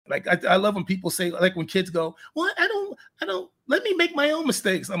Like I love when people say, like when kids go, well, I don't let me make my own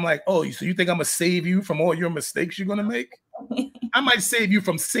mistakes. I'm like, oh, so you think I'm gonna save you from all your mistakes you're gonna make? I might save you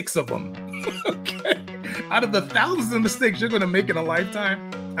from 6 of them. Okay. Out of the thousands of mistakes you're gonna make in a lifetime,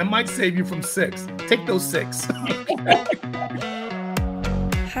 I might save you from 6. Take those 6.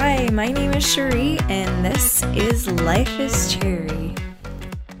 Hi, my name is Cherie, and this is Life is Cherry.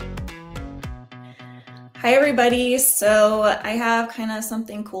 Hi, everybody. So I have kind of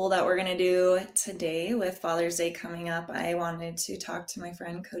something cool that we're going to do today with Father's Day coming up. I wanted to talk to my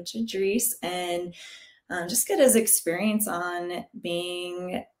friend, Coach Idris, and just get his experience on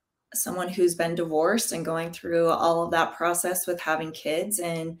being someone who's been divorced and going through all of that process with having kids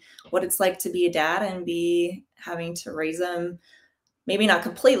and what it's like to be a dad and be having to raise them, maybe not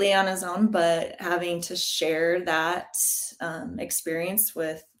completely on his own, but having to share that experience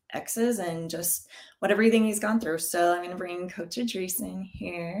with exes and just everything he's gone through. So I'm going to bring Coach Idris in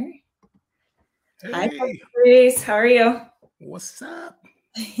here. Hey. Hi, Coach Idris. How are you? What's up?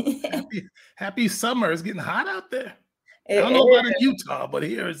 Happy summer. It's getting hot out there. I don't know about in Utah, but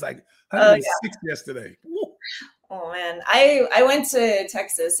here it's like 106 yesterday. Woo. Oh man, I went to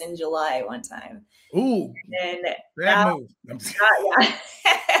Texas in July one time. Ooh, and bad move. Yeah.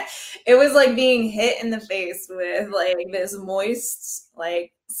 It was like being hit in the face with like this moist,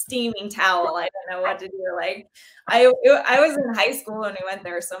 like steaming towel. I don't know what to do. Like I was in high school when we went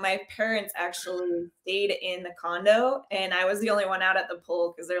there, so my parents actually stayed in the condo, and I was the only one out at the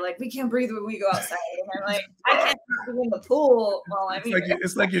pool because they're like, we can't breathe when we go outside, and I'm like, I can't breathe in the pool while I'm here.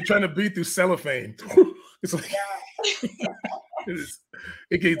 It's like you're trying to breathe through cellophane. It's like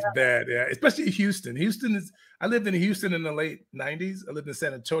it gets bad, yeah. Especially Houston. I lived in Houston in the late 90s. I lived in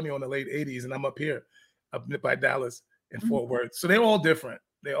San Antonio in the late 80s, and I'm up here, up by Dallas and Fort Worth. So they're all different.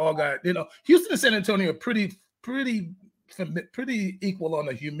 They all got, Houston and San Antonio are pretty equal on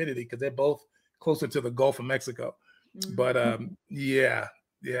the humidity because they're both closer to the Gulf of Mexico. But the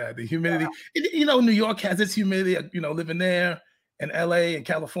humidity. New York has its humidity. Living there, and LA and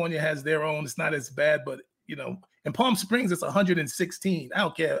California has their own. It's not as bad, but in Palm Springs it's 116. I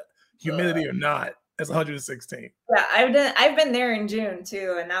don't care humidity or not. It's 116. Yeah, I've been there in June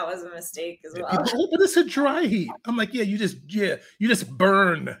too, and that was a mistake as well. But it's a dry heat. I'm like, you just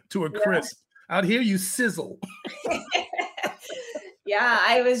burn to a crisp. Out here, you sizzle. Yeah,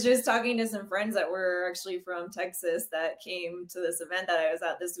 I was just talking to some friends that were actually from Texas that came to this event that I was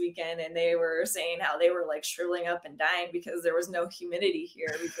at this weekend, and they were saying how they were like shriveling up and dying because there was no humidity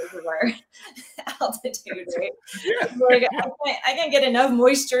here because of our altitude, right? Yeah. Like I can't get enough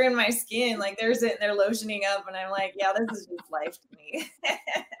moisture in my skin. Like they're sitting there lotioning up, and I'm like, yeah, this is just life to me.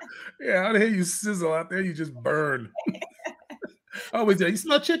 Yeah, out here you sizzle. Out there you just burn. Always there. You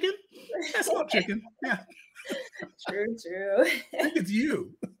smell chicken? I smell chicken. Yeah. True. I think it's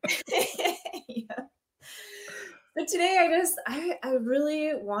you. Yeah. But today I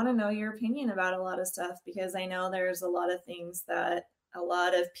really want to know your opinion about a lot of stuff, because I know there's a lot of things that a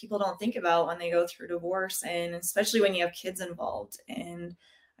lot of people don't think about when they go through divorce, and especially when you have kids involved. And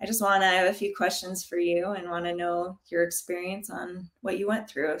I have a few questions for you and want to know your experience on what you went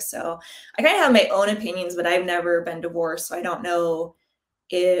through. So I kind of have my own opinions, but I've never been divorced, so I don't know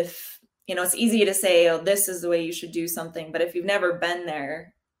if it's easy to say, oh, this is the way you should do something. But if you've never been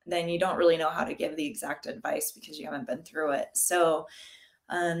there, then you don't really know how to give the exact advice because you haven't been through it. So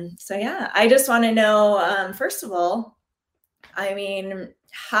yeah, I just want to know, first of all,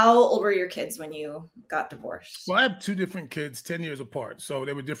 how old were your kids when you got divorced? Well, I have 2 different kids, 10 years apart. So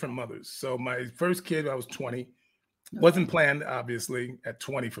they were different mothers. So my first kid, I was 20. Wasn't planned, obviously, at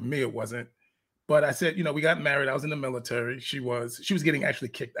 20. For me, it wasn't. But I said, we got married. I was in the military. She was getting actually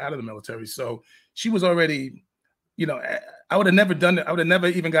kicked out of the military. So she was already, I would have never done it. I would have never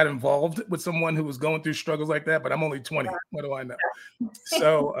even got involved with someone who was going through struggles like that. But I'm only 20. What do I know?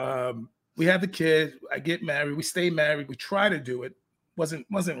 So we have the kid. I get married. We stay married. We try to do it. Wasn't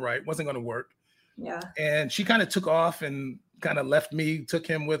right. Wasn't going to work. Yeah. And she kind of took off and kind of left me, took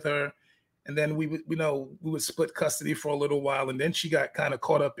him with her. And then we would split custody for a little while. And then she got kind of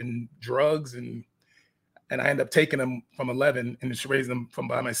caught up in drugs, and I ended up taking them from 11 and just raising them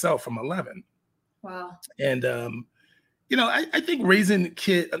by myself from 11. Wow. And, I think raising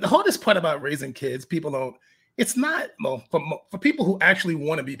kids, the hardest part about raising kids, people don't, it's not, for people who actually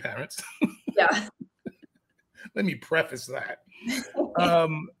want to be parents. Yeah. Let me preface that.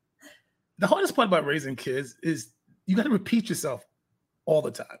 The hardest part about raising kids is you got to repeat yourself all the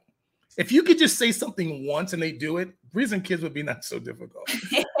time. If you could just say something once and they do it, raising kids would be not so difficult.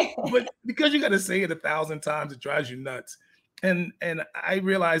 But because you got to say it 1,000 times, it drives you nuts. And I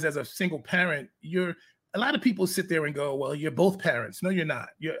realized as a single parent, a lot of people sit there and go, well, you're both parents. No, you're not.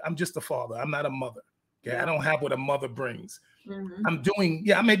 I'm just a father. I'm not a mother. Okay. Yeah. I don't have what a mother brings.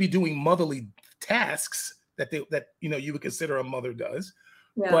 Mm-hmm. I may be doing motherly tasks that you would consider a mother does,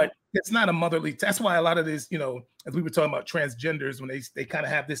 but it's not a motherly. That's why a lot of this, as we were talking about transgenders, when they kind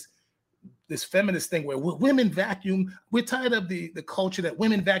of have this feminist thing where women vacuum. We're tired of the culture that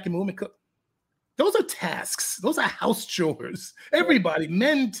women vacuum, women cook. Those are tasks. Those are house chores. Everybody,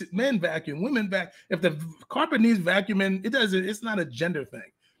 men vacuum, women vacuum. If the carpet needs vacuuming, it's not a gender thing.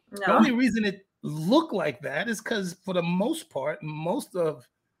 No. The only reason it looked like that is because for the most part, most of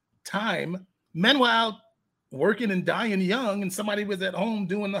time, men were out working and dying young, and somebody was at home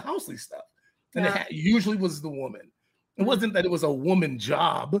doing the housely stuff. And it usually was the woman. It wasn't that it was a woman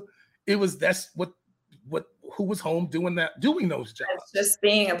job. It was who was home doing those jobs. It's just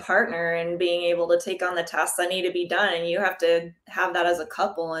being a partner and being able to take on the tasks that need to be done. And you have to have that as a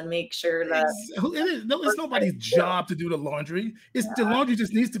couple and make sure that it's nobody's job to do the laundry. The laundry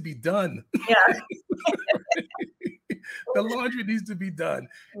just needs to be done. Yeah. The laundry needs to be done.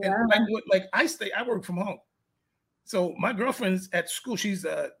 Yeah. And I work from home. So my girlfriend's at school. She's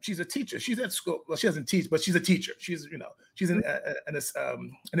a teacher. She's at school. Well, she doesn't teach, but she's a teacher. She's an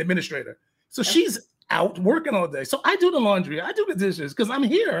administrator. So she's out working all day. So I do the laundry. I do the dishes because I'm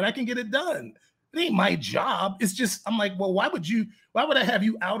here and I can get it done. It ain't my job. It's just, I'm like, well, why would I have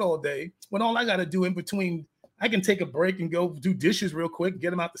you out all day when all I got to do in between, I can take a break and go do dishes real quick,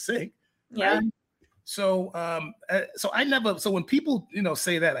 get them out the sink. Yeah. Right? So, so when people,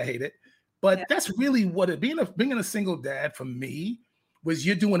 say that, I hate it. But that's really what being a single dad for me was.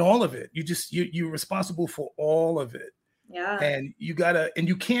 You're doing all of it. You're responsible for all of it. Yeah. And you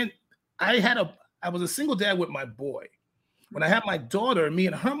can't. I was a single dad with my boy. When I had my daughter, me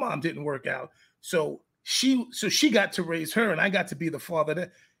and her mom didn't work out. So she got to raise her, and I got to be the father.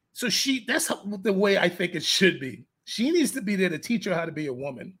 That's the way I think it should be. She needs to be there to teach her how to be a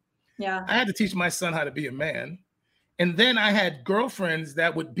woman. Yeah. I had to teach my son how to be a man. And then I had girlfriends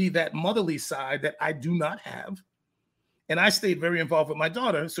that would be that motherly side that I do not have. And I stayed very involved with my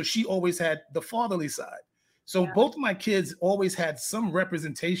daughter. So she always had the fatherly side. So both of my kids always had some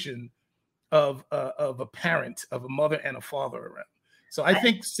representation of a parent, of a mother and a father around. So I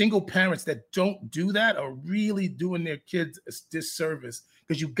think single parents that don't do that are really doing their kids a disservice,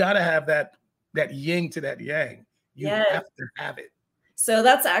 because you got to have that yin to that yang. You have to have it. So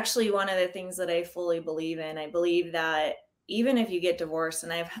that's actually one of the things that I fully believe in. I believe that even if you get divorced,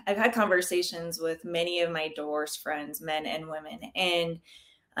 and I've had conversations with many of my divorced friends, men and women, and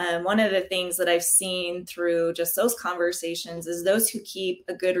one of the things that I've seen through just those conversations is those who keep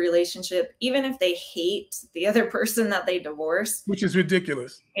a good relationship, even if they hate the other person that they divorce. Which is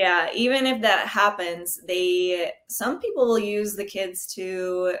ridiculous. Yeah. Even if that happens, some people will use the kids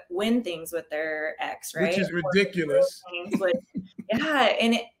to win things with their ex, right? Which is ridiculous.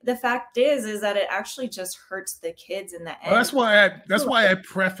 And the fact is that it actually just hurts the kids in the end. Well, that's why I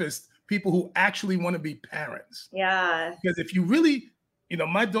prefaced people who actually want to be parents. Yeah. Because if you really,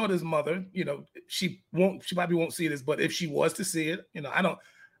 my daughter's mother, she probably won't see this, but if she was to see it, I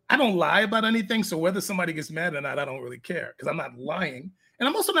don't lie about anything. So whether somebody gets mad or not, I don't really care, because I'm not lying. And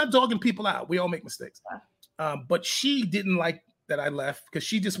I'm also not dogging people out. We all make mistakes. But she didn't like that I left because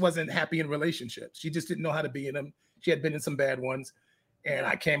she just wasn't happy in relationships. She just didn't know how to be in them. She had been in some bad ones, and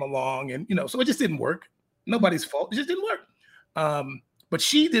I came along, and so it just didn't work. Nobody's fault. It just didn't work. But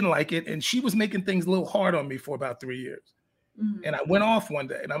she didn't like it, and she was making things a little hard on me for about 3 years. Mm-hmm. And I went off one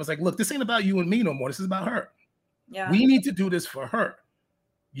day, and I was like, "Look, this ain't about you and me no more. This is about her. Yeah. We need to do this for her.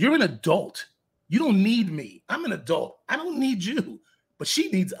 You're an adult. You don't need me. I'm an adult. I don't need you, but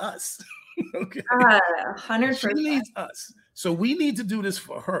she needs us." Okay, 100%. She needs us, so we need to do this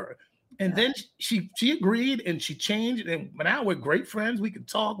for her. And then she agreed, and she changed. And now we're great friends. We could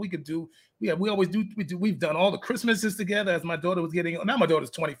talk. We could do. We always do. We've done all the Christmases together. As my daughter was getting, now my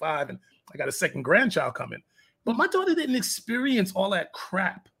daughter's 25, and I got a second grandchild coming. But my daughter didn't experience all that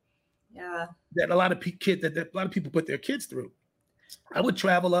crap. Yeah. That a lot of people put their kids through. I would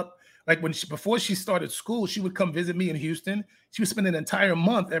travel up, like before she started school, she would come visit me in Houston. She would spend an entire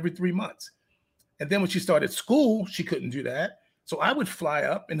month every 3 months. And then when she started school, she couldn't do that. So I would fly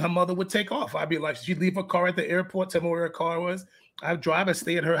up, and her mother would take off. I'd be like, she'd leave her car at the airport, tell me where her car was. I'd drive and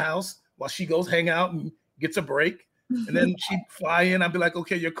stay at her house while she goes hang out and gets a break. And then she'd fly in. I'd be like,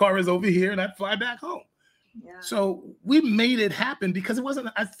 okay, your car is over here. And I'd fly back home. Yeah. So we made it happen because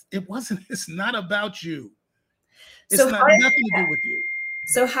it's not about you. It's not nothing to do with you.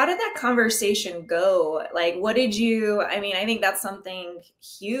 So how did that conversation go? Like, what did you, I think that's something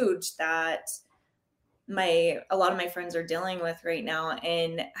huge that a lot of my friends are dealing with right now,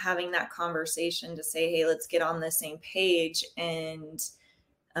 and having that conversation to say, hey, let's get on the same page. And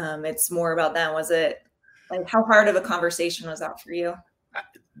it's more about them. Was it like, how hard of a conversation was that for you?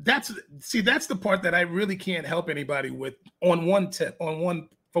 That's the part that I really can't help anybody with for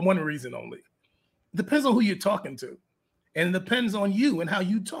one reason only. It depends on who you're talking to, and it depends on you and how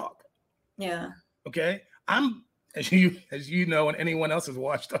you talk. Yeah. Okay. I'm, as you know, and anyone else has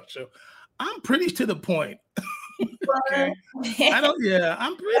watched our show, I'm pretty to the point. Okay.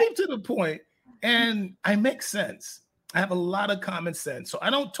 I'm pretty to the point, and I make sense. I have a lot of common sense. So I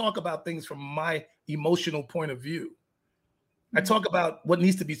don't talk about things from my emotional point of view. I talk about what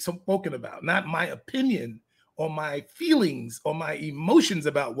needs to be spoken about, not my opinion or my feelings or my emotions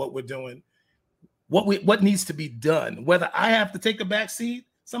about what we're doing, what needs to be done, whether I have to take a back seat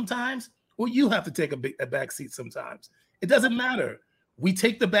sometimes or you have to take a back seat sometimes. It doesn't matter. We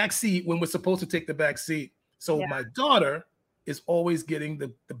take the back seat when we're supposed to take the back seat. So my daughter is always getting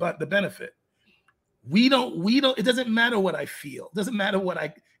the benefit. We don't, it doesn't matter what I feel. It doesn't matter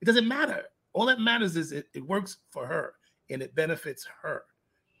it doesn't matter. All that matters is it works for her and it benefits her.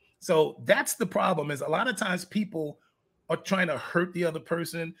 So that's the problem, is a lot of times people are trying to hurt the other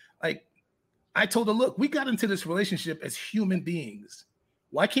person. Like I told her, look, we got into this relationship as human beings.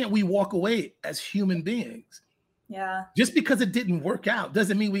 Why can't we walk away as human beings? Yeah. Just because it didn't work out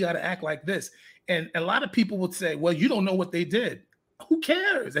doesn't mean we got to act like this. And a lot of people would say, well, you don't know what they did. Who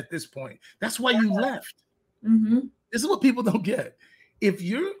cares at this point? That's why you left. Mm-hmm. This is what people don't get. If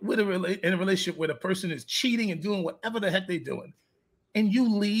you're in a relationship where the person is cheating and doing whatever the heck they're doing, and you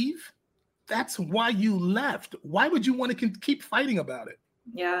leave, that's why you left. Why would you want to keep fighting about it?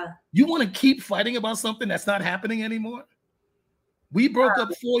 Yeah. You want to keep fighting about something that's not happening anymore? We broke up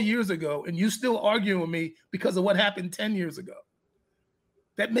 4 years ago, and you still arguing with me because of what happened 10 years ago.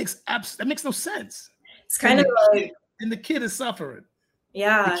 That makes no sense. It's kind of like, and the kid is suffering.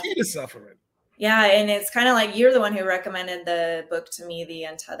 Yeah. The kid is suffering. Yeah. And it's kind of like, you're the one who recommended the book to me, The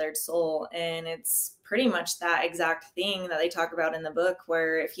Untethered Soul. And it's pretty much that exact thing that they talk about in the book,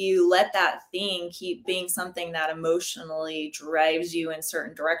 where if you let that thing keep being something that emotionally drives you in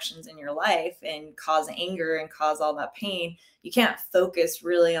certain directions in your life and cause anger and cause all that pain, you can't focus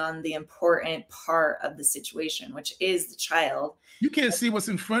really on the important part of the situation, which is the child. You can't see what's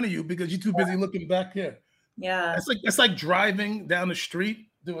in front of you because you're too busy looking back here. Yeah. That's like driving down the street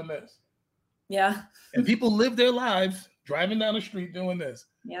doing this. Yeah. And people live their lives driving down the street doing this.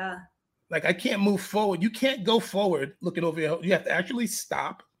 Yeah. Like, I can't move forward. You can't go forward looking over your, you have to actually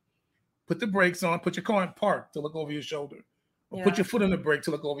stop, put the brakes on, put your car in park to look over your shoulder, or put your foot on the brake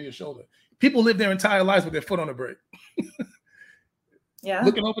to look over your shoulder. People live their entire lives with their foot on the brake.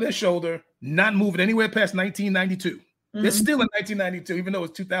 Looking over their shoulder, not moving anywhere past 1992. Mm-hmm. They're still in 1992, even though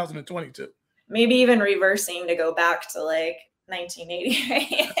it's 2022. Maybe even reversing to go back to like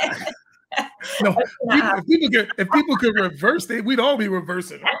 1980. No, if people could reverse, we'd all be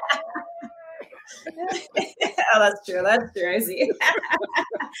reversing. Oh, that's true. That's true. I see.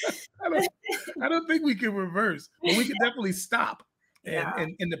 I don't think we can reverse, but we can definitely stop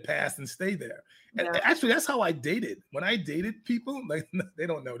in the past and stay there. And actually, that's how I dated. When I dated people, like, they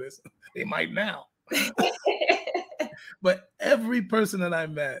don't know this. They might now. But every person that I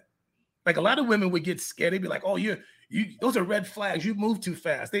met, like, a lot of women would get scared. They'd be like, "Oh, you those are red flags. You move too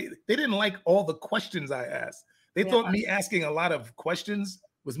fast." They didn't like all the questions I asked. They thought me asking a lot of questions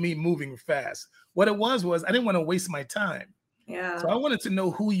was me moving fast. What it was I didn't want to waste my time. Yeah. So I wanted to know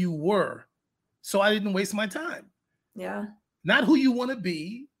who you were, so I didn't waste my time. Yeah. Not who you want to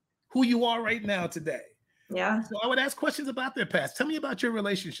be, who you are right now today. Yeah. So I would ask questions about their past. Tell me about your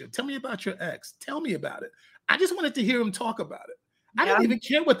relationship. Tell me about your ex. Tell me about it. I just wanted to hear them talk about it. I didn't even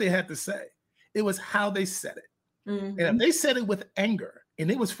care what they had to say. It was how they said it. Mm-hmm. And if they said it with anger,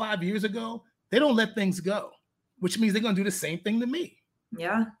 and it was 5 years ago, they don't let things go, which means they're going to do the same thing to me.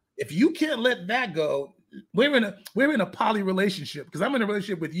 Yeah. If you can't let that go, we're in a poly relationship, because I'm in a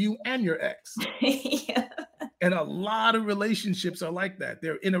relationship with you and your ex. Yeah. And a lot of relationships are like that.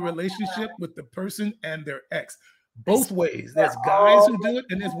 They're in a relationship with the person and their ex. Both ways. There's guys who do it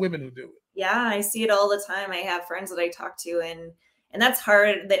and there's women who do it. Yeah, I see it all the time. I have friends that I talk to, and that's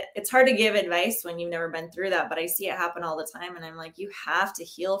hard. It's hard to give advice when you've never been through that, but I see it happen all the time. And I'm like, you have to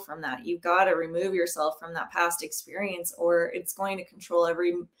heal from that. You've got to remove yourself from that past experience, or it's going to control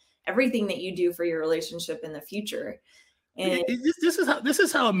everything that you do for your relationship in the future. And this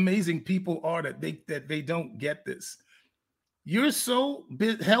is how amazing people are, that they don't get this. You're so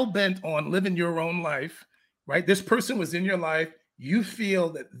hell-bent on living your own life, right? This person was in your life. You feel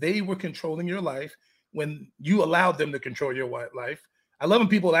that they were controlling your life when you allowed them to control your life. I love when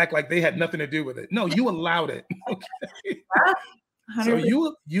people act like they had nothing to do with it. No, you allowed it. Okay. So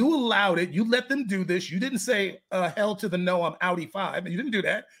 100%. you allowed it. You let them do this. You didn't say hell to the no, I'm outie 5. You didn't do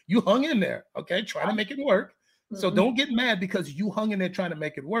that. You hung in there, okay, trying to make it work. So Mhm. don't get mad because you hung in there trying to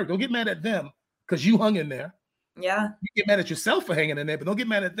make it work. Don't get mad at them because you hung in there. Yeah. You get mad at yourself for hanging in there, but don't get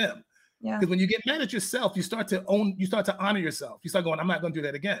mad at them. Yeah. Because when you get mad at yourself, you start to honor yourself. You start going, I'm not going to do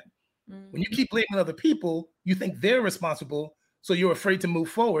that again. When you Mhm. keep blaming other people, you think they're responsible. So you're afraid to move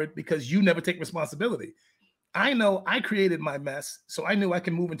forward because you never take responsibility. I know I created my mess, so I knew I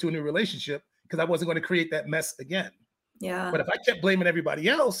can move into a new relationship because I wasn't going to create that mess again. Yeah. But if I kept blaming everybody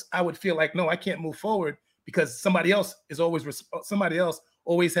else, I would feel like, no, I can't move forward because somebody else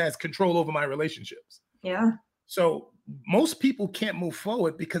always has control over my relationships. Yeah. So most people can't move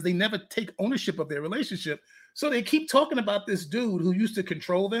forward because they never take ownership of their relationship. So they keep talking about this dude who used to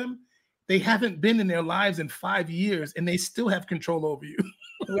control them. They haven't been in their lives in 5 years and they still have control over you.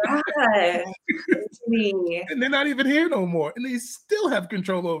 Yeah. Crazy. And they're not even here no more. And they still have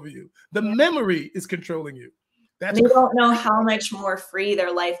control over you. The Yeah. memory is controlling you. And That's they don't know crazy. how much more free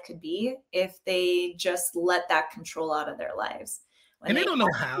their life could be if they just let that control out of their lives. When And they they don't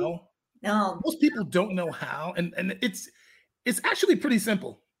know how. no. Most people don't know how. And it's actually pretty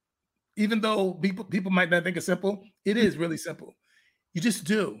simple. Even though people might not think it's simple, it is really simple. You just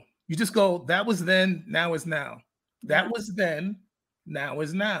do. You just go, that was then, now is now. Yeah. That was then, now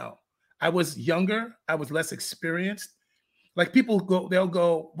is now. I was younger, I was less experienced. Like they'll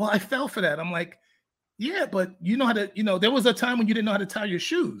go, well, I fell for that. I'm like, yeah, but you know how to, there was a time when you didn't know how to tie your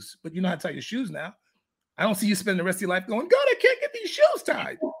shoes, but you know how to tie your shoes now. I don't see you spend the rest of your life going, God, I can't get these shoes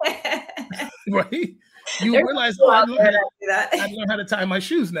tied. Right? You There's realize, people oh, out there that do I that. learned how to tie my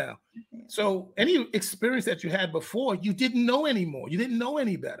shoes now. So any experience that you had before, you didn't know anymore. You didn't know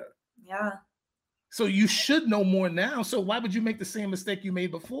any better. Yeah. So you should know more now. So why would you make the same mistake you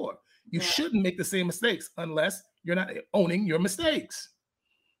made before? You Yeah. shouldn't make the same mistakes unless you're not owning your mistakes.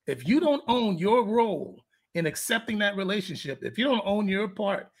 If you don't own your role in accepting that relationship, if you don't own your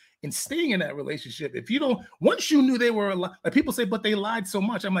part in staying in that relationship, if you don't, once you knew they were like people say, but they lied so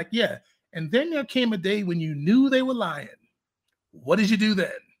much. I'm like, yeah. And then there came a day when you knew they were lying. What did you do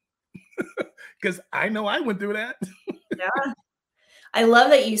then? Because I know I went through that. Yeah. I love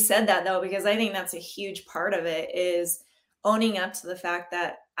that you said that though, because I think that's a huge part of it is owning up to the fact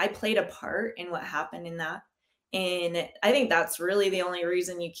that I played a part in what happened in that. And I think that's really the only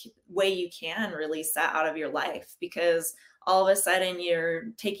reason way you can release that out of your life, because all of a sudden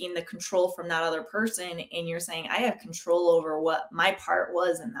you're taking the control from that other person and you're saying, I have control over what my part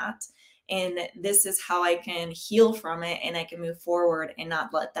was in that. And this is how I can heal from it and I can move forward and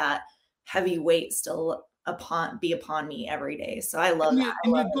not let that heavy weight still be upon me every day. So I love that. I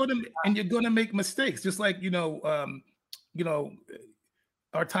love You're gonna make mistakes, just like you know,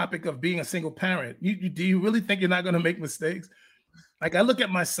 our topic of being a single parent. Do you really think you're not gonna make mistakes? Like I look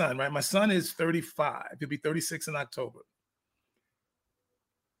at my son, right? My son is 35. He'll be 36 in October.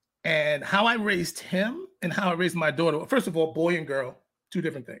 And how I raised him and how I raised my daughter. First of all, boy and girl, two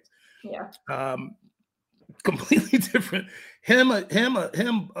different things. Yeah. Completely different. Him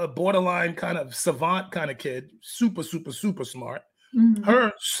a borderline kind of savant kind of kid, super, super, super smart. Mhm.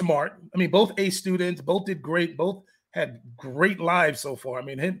 Her smart. I mean, both A students, both did great, both had great lives so far. I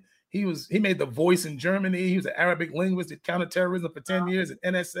mean, he made The Voice in Germany. He was an Arabic linguist, did counterterrorism for 10 years at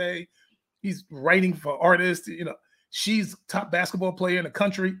NSA. He's writing for artists, she's top basketball player in the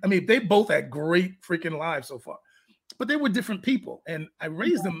country. I mean, they both had great freaking lives so far. But they were different people. And I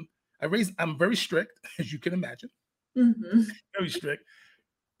raised them. I'm very strict, as you can imagine. Mhm. Very strict.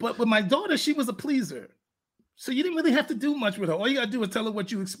 But with my daughter, she was a pleaser. So you didn't really have to do much with her. All you got to do is tell her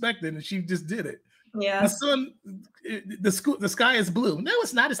what you expected, and she just did it. My Yeah. son, the sky is blue. No,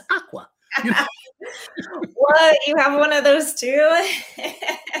 it's not. It's aqua. You know? What? You have one of those too?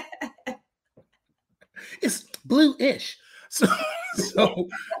 It's blue-ish. So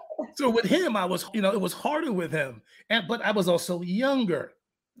with him, I was, it was harder with him, but I was also younger.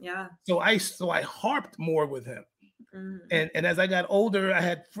 Yeah. So I harped more with him. Mm. And as I got older, I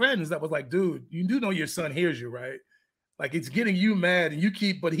had friends that was like, dude, you do know your son hears you, right? Like it's getting you mad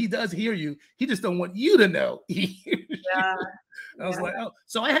and but he does hear you. He just don't want you to know. He hears Yeah. you. I was like, oh,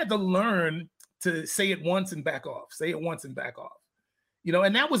 so I had to learn to say it once and back off, say it once and back off.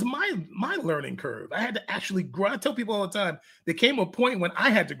 And that was my learning curve. I had to actually grow. I tell people all the time, there came a point when I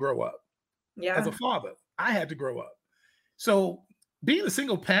had to grow up as a father. I had to grow up. So being a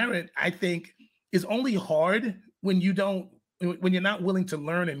single parent, I think, is only hard when you're not willing to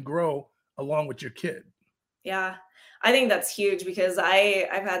learn and grow along with your kid. Yeah. I think that's huge because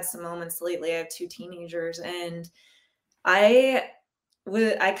I've had some moments lately. I have 2 teenagers and I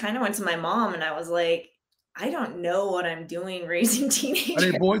I kind of went to my mom and I was like, I don't know what I'm doing raising Are they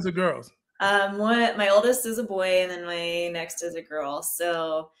teenagers. boys or girls? What my oldest is a boy and then my next is a girl.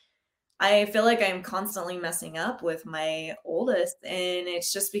 So I feel like I'm constantly messing up with my oldest. And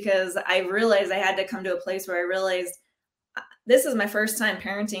it's just because I realized I had to come to a place where I realized this is my first time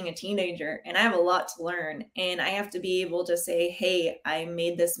parenting a teenager and I have a lot to learn. And I have to be able to say, hey, I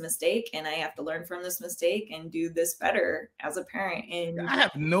made this mistake and I have to learn from this mistake and do this better as a parent. And I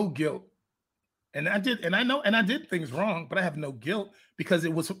have no guilt. And I did, and I know, and I did things wrong, but I have no guilt because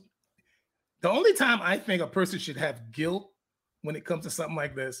it was the only time I think a person should have guilt when it comes to something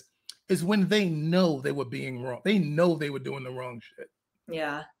like this is when they know they were being wrong. They know they were doing the wrong shit.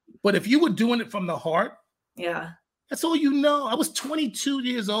 yeah, But if you were doing it from the heart, yeah, that's all you know. I was 22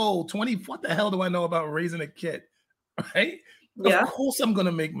 years old. 20, what the hell do I know about raising a kid? Right? Of yeah, course I'm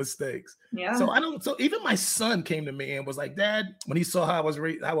gonna make mistakes. yeah. So I don't, so even my son came to me and was like, Dad, when he saw how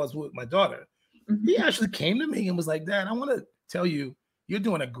I was with my daughter, he Mhm. actually came to me and was like, Dad, I want to tell you, you're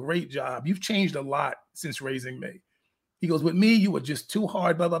doing a great job. You've changed a lot since raising me. He goes, with me, you were just too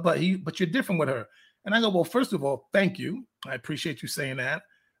hard, blah, blah, blah. But you're different with her. And I go, well, first of all, thank you. I appreciate you saying that.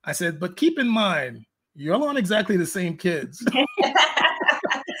 I said, but keep in mind, you're not exactly the same kids.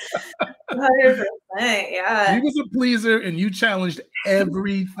 100%. He Yeah. was a pleaser and you challenged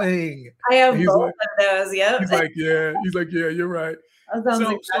everything. I And have both of those. Yep. he's like, yeah, you're right. That sounds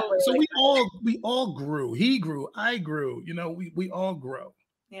So exactly like we all grew. He grew, I grew, we all grow.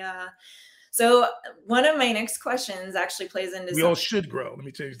 yeah. So one of my next questions actually plays into We all something. should grow. Let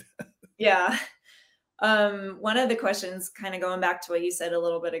me change that. Yeah. One of the questions, kind of going back to what you said a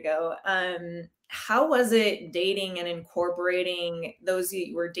little bit ago, how was it dating and incorporating those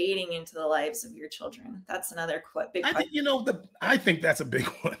you were dating into the lives of your children? That's another big I question. think I think that's a big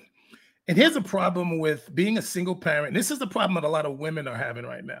one. And here's a problem with being a single parent. This is the problem that a lot of women are having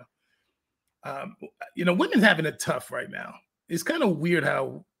right now. Um, women having it tough right now. It's kind of weird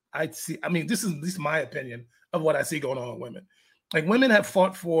how I see. I mean, this is at least my opinion of what I see going on with women. Like women have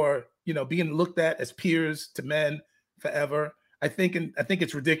fought for, being looked at as peers to men forever. I think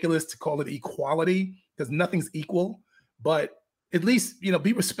it's ridiculous to call it equality because nothing's equal. But at least,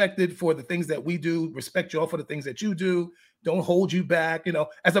 be respected for the things that we do. Respect you all for the things that you do. Don't hold you back.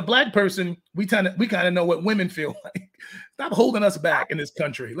 As a Black person, we kind of know what women feel like. Stop holding us back in this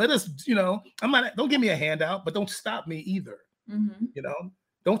country. Let us, don't give me a handout, but don't stop me either. Mhm. You know,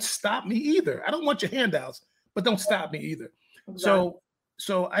 don't stop me either. I don't want your handouts, but don't stop me either. Exactly.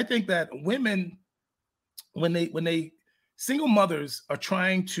 So I think that women, when they single mothers are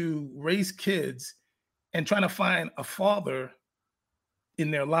trying to raise kids and trying to find a father in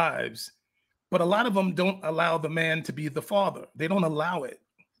their lives, but a lot of them don't allow the man to be the father. They don't allow it.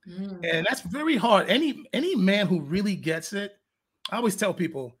 Mm. And that's very hard. Any man who really gets it, I always tell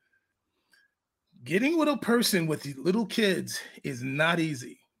people, getting with a person with little kids is not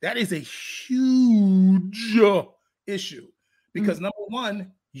easy. That is a huge issue Mm. because number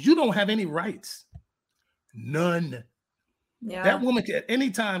one, you don't have any rights. None. That Yeah. woman at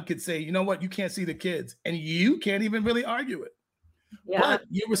any time could say, you know what, you can't see the kids, and you can't even really argue it. Yeah. But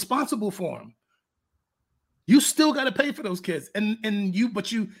you're responsible for them. You still got to pay for those kids.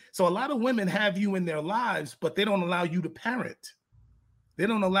 So a lot of women have you in their lives, but they don't allow you to parent. They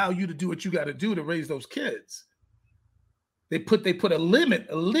don't allow you to do what you got to do to raise those kids. They put a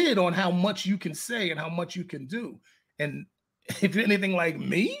lid on how much you can say and how much you can do. And if you're anything like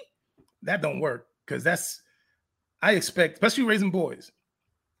me, that don't work because I expect, especially raising boys.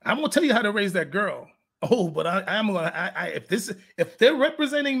 I'm gonna tell you how to raise that girl. Oh, but if they're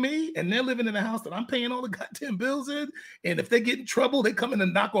representing me and they're living in a house that I'm paying all the goddamn bills in, and if they get in trouble, they come in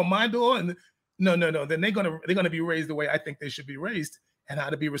and knock on my door and no, then they're gonna be raised the way I think they should be raised and how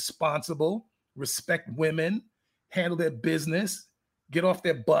to be responsible, respect women, handle their business, get off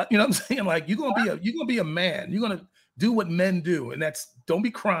their butt. You know what I'm saying? Like you're gonna be a man. You're gonna do what men do, and that's don't be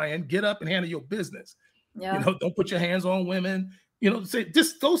crying, get up and handle your business. Yeah. Don't put your hands on women. Say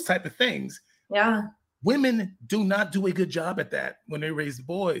just those type of things. Yeah. Women do not do a good job at that when they raise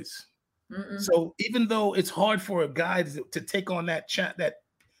boys. Mm-mm. So even though it's hard for a guy to take on that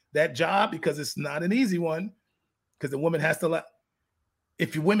job because it's not an easy one, because the woman has to.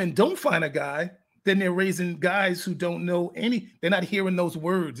 If your women don't find a guy, then they're raising guys who don't know they're not hearing those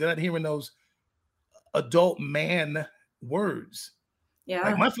words. They're not hearing those adult man words. Yeah.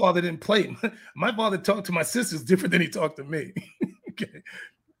 Like my father didn't play. My father talked to my sisters different than he talked to me. Okay. I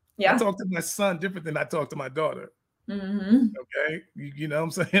Yeah. talk to my son different than I talk to my daughter. Mm-hmm. Okay. You know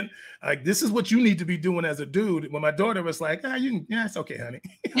what I'm saying? Like, this is what you need to be doing as a dude. When my daughter was like, it's okay, honey.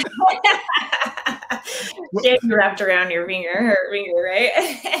 Get you wrapped around your finger, right?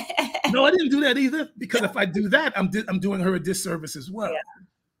 No, I didn't do that either, because if I do that, I'm doing her a disservice as well. Yeah.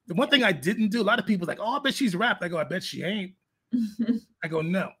 The one thing I didn't do, a lot of people like, oh, I bet she's wrapped. I go, I bet she ain't. I go,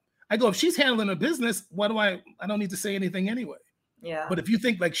 no. I go, if she's handling her business, why do I don't need to say anything anyway. Yeah. But if you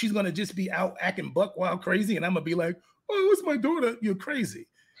think like she's gonna just be out acting buck wild crazy, and I'm gonna be like, oh, it's my daughter, you're crazy.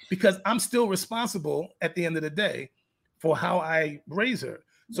 Because I'm still responsible at the end of the day for how I raise her.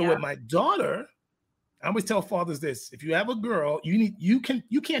 So with my daughter, I always tell fathers this: if you have a girl, you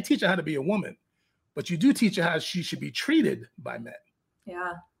can't teach her how to be a woman, but you do teach her how she should be treated by men.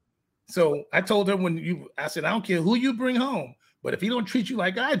 Yeah. So I told her I said, I don't care who you bring home, but if he don't treat you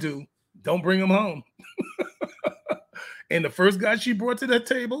like I do, don't bring him home. And the first guy she brought to that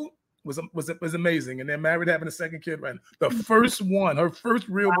table was amazing. And they're married, having a second kid right now. The first one, her first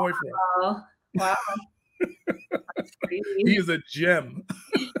real boyfriend. Wow. He is a gem.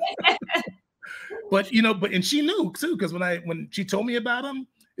 But and she knew too, because when she told me about him,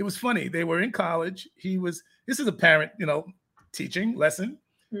 it was funny. They were in college. This is a parent, teaching lesson.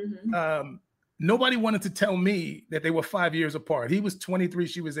 Mm-hmm. Nobody wanted to tell me that they were 5 years apart. He was 23,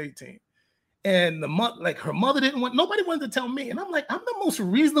 she was 18. And her mother didn't want, nobody wanted to tell me. And I'm like, I'm the most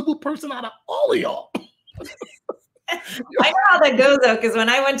reasonable person out of all of y'all. I know how that goes though, because when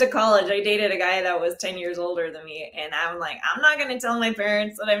I went to college, I dated a guy that was 10 years older than me. And I'm like, I'm not going to tell my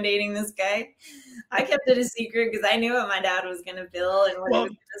parents that I'm dating this guy. I kept it a secret because I knew what my dad was going to feel and what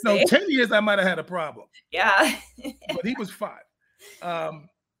he was going to say. 10 years, I might have had a problem. Yeah. But he was 5.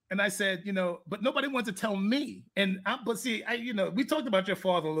 And I said, but nobody wants to tell me. And we talked about your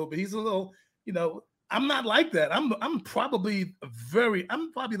father a little bit. He's a little, I'm not like that. I'm probably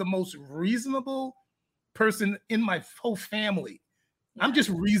the most reasonable person in my whole family. Yeah. I'm just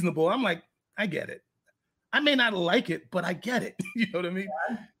reasonable. I'm like, I get it. I may not like it, but I get it. You know what I mean?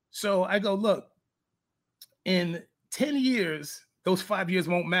 Yeah. So I go, look, in 10 years, those 5 years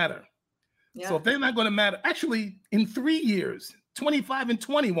won't matter. Yeah. So if they're not going to matter, actually in 3 years, 25 and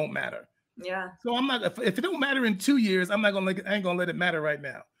 20 won't matter. Yeah. So I'm not, if it don't matter in 2 years, I ain't going to let it matter right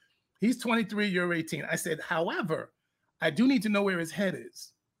now. He's 23, you're 18. I said, however, I do need to know where his head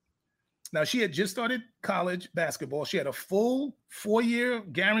is. Now, she had just started college basketball. She had a full 4-year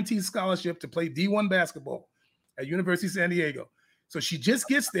guaranteed scholarship to play D1 basketball at University of San Diego. So she just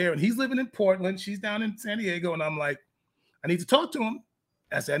gets there, and he's living in Portland. She's down in San Diego, and I'm like, I need to talk to him.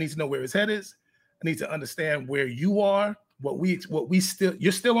 I said, I need to know where his head is. I need to understand where you are,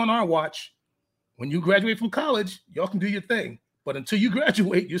 you're still on our watch. When you graduate from college, y'all can do your thing. But until you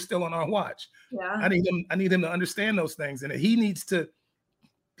graduate, you're still on our watch. Yeah. I need him to understand those things. And he needs to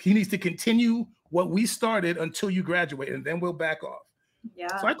continue what we started until you graduate, and then we'll back off.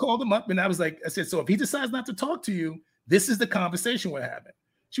 Yeah. So I called him up and I said, so if he decides not to talk to you, this is the conversation we're having.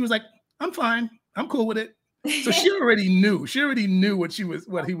 She was like, I'm fine. I'm cool with it. So she already knew. She already knew what he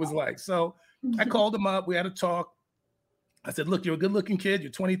was like. So I called him up. We had a talk. I said, look, you're a good looking kid.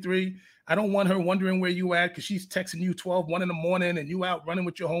 You're 23. I don't want her wondering where you at, because she's texting you 1 in the morning and you out running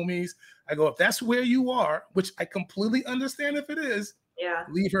with your homies. I go, if that's where you are, which I completely understand if it is, yeah,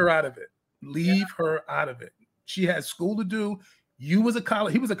 leave her out of it. Leave her out of it. She has school to do. He was a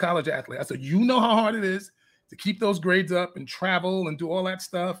college athlete. I said, you know how hard it is to keep those grades up and travel and do all that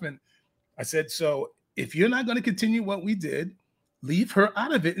stuff. And I said, so if you're not going to continue what we did, leave her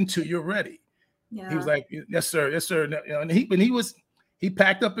out of it until you're ready. Yeah. He was like, yes, sir. Yes, sir. And he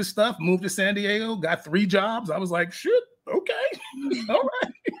packed up his stuff, moved to San Diego, got 3 jobs. I was like, shit, okay. All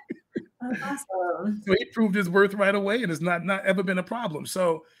right. That's awesome. So he proved his worth right away, and it's not ever been a problem.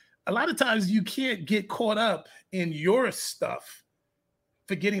 So a lot of times you can't get caught up in your stuff,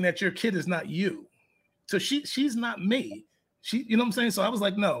 forgetting that your kid is not you. So she's not me. You know what I'm saying? So I was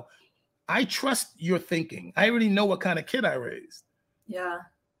like, no, I trust your thinking. I already know what kind of kid I raised. Yeah.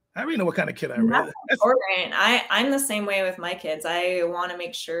 I already know what kind of kid I raised. That's important. I'm the same way with my kids. I want to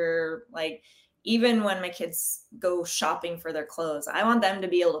make sure, like, even when my kids go shopping for their clothes, I want them to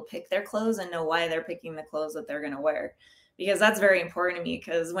be able to pick their clothes and know why they're picking the clothes that they're going to wear, because that's very important to me.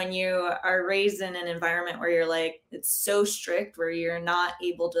 Because when you are raised in an environment where you're like, it's so strict, where you're not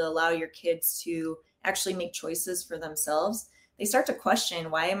able to allow your kids to actually make choices for themselves, they start to question,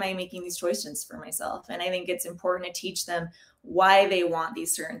 why am I making these choices for myself? And I think it's important to teach them why they want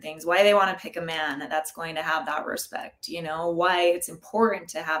these certain things, why they want to pick a man that's going to have that respect, why it's important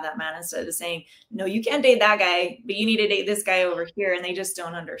to have that man, instead of saying, no, you can't date that guy, but you need to date this guy over here. And they just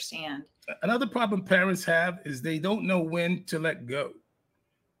don't understand. Another problem parents have is they don't know when to let go.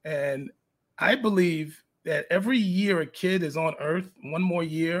 And I believe that every year a kid is on earth, one more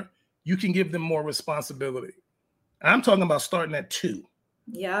year, you can give them more responsibility. I'm talking about starting at 2.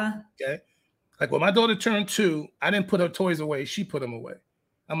 Yeah. Okay. Like when my daughter turned 2, I didn't put her toys away. She put them away.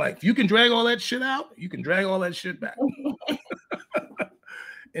 I'm like, if you can drag all that shit out, you can drag all that shit back.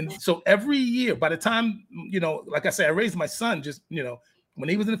 And so every year, by the time, like I said, I raised my son just, when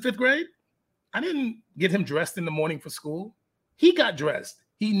he was in the 5th grade, I didn't get him dressed in the morning for school. He got dressed.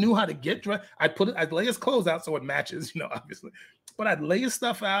 He knew how to get dressed. I'd lay his clothes out so it matches, obviously. But I'd lay his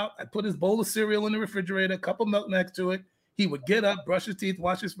stuff out. I'd put his bowl of cereal in the refrigerator, a cup of milk next to it. He would get up, brush his teeth,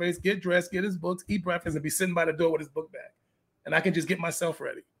 wash his face, get dressed, get his books, eat breakfast, and be sitting by the door with his book bag. And I can just get myself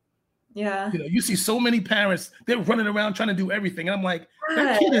ready. Yeah. You see so many parents, they're running around trying to do everything. And I'm like,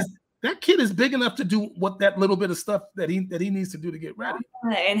 that kid is big enough to do what that little bit of stuff that he needs to do to get ready.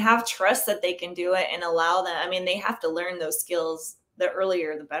 And have trust that they can do it and allow them. I mean, they have to learn those skills. The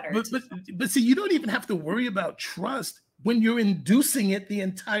earlier, the better. But see, you don't even have to worry about trust when you're inducing it the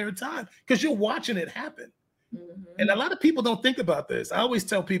entire time because you're watching it happen. Mm-hmm. And a lot of people don't think about this. I always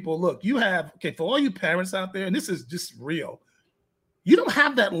tell people, look, for all you parents out there, and this is just real, you don't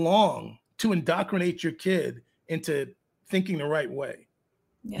have that long to indoctrinate your kid into thinking the right way.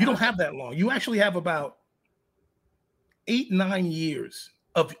 Yeah. You don't have that long. You actually have about 8-9 years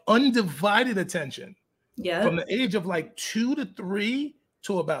of undivided attention. Yeah. From the age of like 2 to 3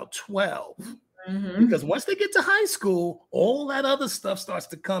 to about 12. Mm-hmm. Because once they get to high school, all that other stuff starts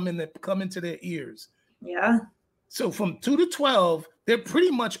to come into their ears. Yeah. So from 2 to 12, they're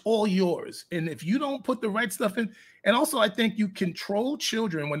pretty much all yours. And if you don't put the right stuff in, and also I think you control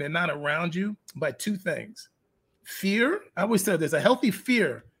children when they're not around you by 2 things. Fear. I always say there's a healthy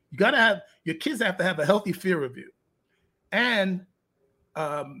fear. Your kids have to have a healthy fear of you. And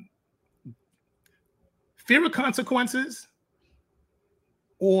fear of consequences,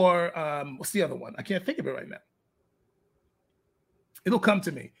 or what's the other one? I can't think of it right now. It'll come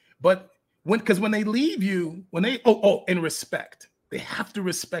to me. But because when they leave you, and respect. They have to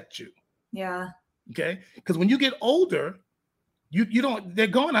respect you. Yeah. Okay. Because when you get older, you don't. They're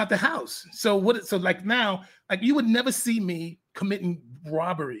gone out the house. So like now, like you would never see me committing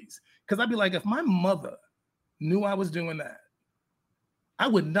robberies because I'd be like, if my mother knew I was doing that, I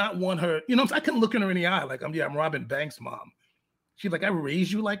would not want her, I couldn't look in her in the eye like, I'm Robin Banks' mom. She's like, I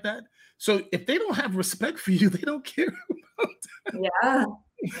raised you like that. So if they don't have respect for you, they don't care about that. Yeah.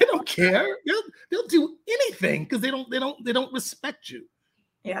 They don't care. They'll do anything because they don't respect you.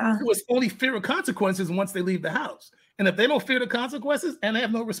 Yeah. So it's only fear of consequences once they leave the house. And if they don't fear the consequences and they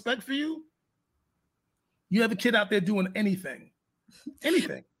have no respect for you, you have a kid out there doing anything.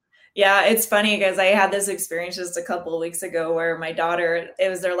 Anything. Yeah, it's funny because I had this experience just a couple of weeks ago where my daughter, it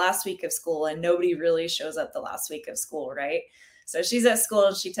was their last week of school and nobody really shows up the last week of school, right? So she's at school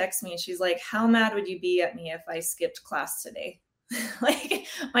and she texts me and she's like, how mad would you be at me if I skipped class today? Like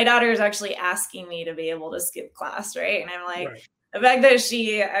my daughter is actually asking me to be able to skip class, right? And I'm like, right. The fact that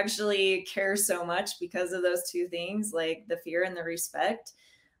she actually cares so much because of those 2 things, like the fear and the respect,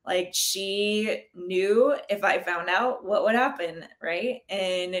 like she knew if I found out what would happen. Right.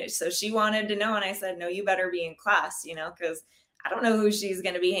 And so she wanted to know. And I said, no, you better be in class, because I don't know who she's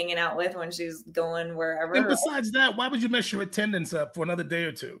going to be hanging out with when she's going wherever. And besides that, why would you mess your attendance up for another day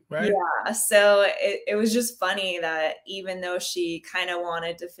or 2? Right. Yeah. So it was just funny that even though she kind of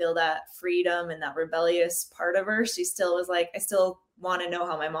wanted to feel that freedom and that rebellious part of her, she still was like, I still want to know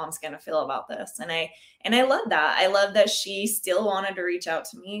how my mom's going to feel about this. And I love that. I love that she still wanted to reach out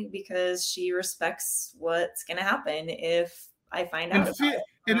to me because she respects what's going to happen if I find out.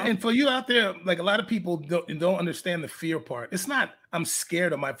 And for you out there, like a lot of people don't understand the fear part. It's not, I'm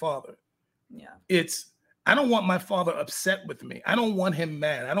scared of my father. Yeah. It's, I don't want my father upset with me. I don't want him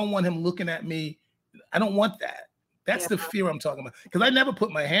mad. I don't want him looking at me. I don't want that. That's the fear I'm talking about. Because I never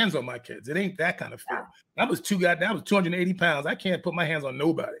put my hands on my kids. It ain't that kind of fear. I was 280 pounds. I can't put my hands on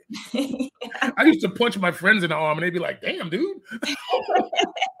nobody. I used to punch my friends in the arm and they'd be like, damn, dude.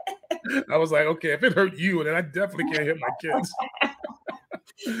 I was like, okay, if it hurt you, then I definitely can't hit my kids.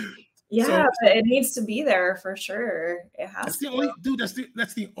 Yeah, but it needs to be there for sure. It has that's to.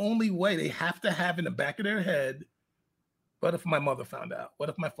 That's the only way. They have to have in the back of their head, what if my mother found out? What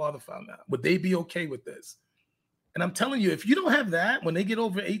if my father found out? Would they be okay with this? And I'm telling you, if you don't have that, when they get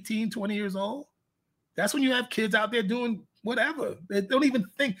over 18, 20 years old, that's when you have kids out there doing whatever. They don't even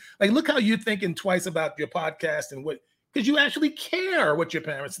think. Like, look how you're thinking twice about your podcast and because you actually care what your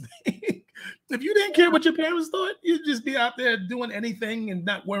parents think. If you didn't care what your parents thought, you'd just be out there doing anything and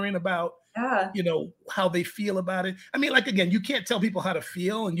not worrying about, how they feel about it. I mean, like, again, you can't tell people how to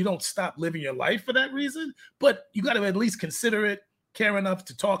feel and you don't stop living your life for that reason, but you got to at least consider it, care enough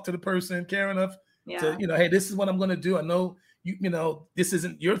to talk to the person, care enough to, hey, this is what I'm going to do. I know, this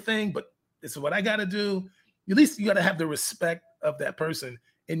isn't your thing, but this is what I got to do. At least you got to have the respect of that person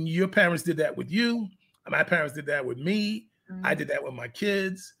and your parents did that with you. My parents did that with me. I Mhm. did that with my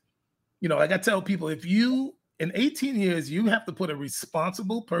kids. You know, like I tell people, if you, in 18 years, you have to put a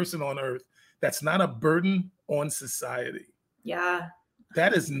responsible person on earth that's not a burden on society. Yeah.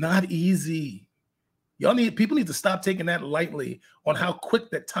 That is not easy. People need to stop taking that lightly on how quick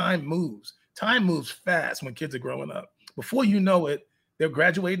that time moves. Time moves fast when kids are growing up. Before you know it, they're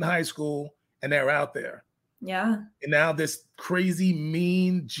graduating high school and they're out there. Yeah. And now this crazy,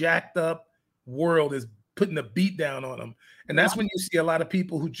 mean, jacked up world is putting a beat down on them. And that's when you see a lot of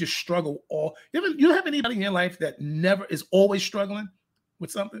people who just struggle. You have anybody in your life that never is always struggling with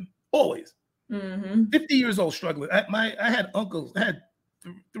something? Always. 50 years old struggling. I had uncles. I had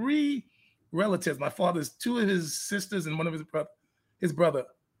three relatives. My father's, two of his sisters and one of his brother.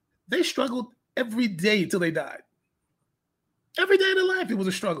 They struggled every day till they died. Every day of their life, it was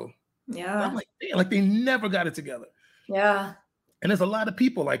a struggle. Yeah. I'm like, damn, like they never got it together. Yeah. And there's a lot of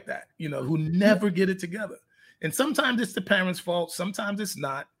people like that, you know, who never get it together. And sometimes it's the parents' fault. Sometimes it's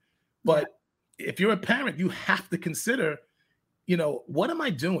not. But if you're a parent, you have to consider, you know, what am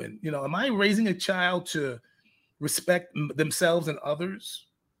I doing? You know, am I raising a child to respect themselves and others?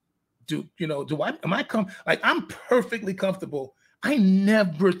 I'm perfectly comfortable. I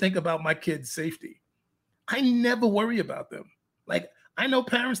never think about my kids' safety. I never worry about them. Like, I know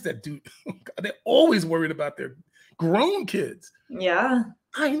parents that do. They're always worried about their grown kids. Yeah.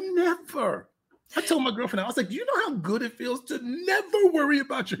 I never. I told my girlfriend, I was like, do you know how good it feels to never worry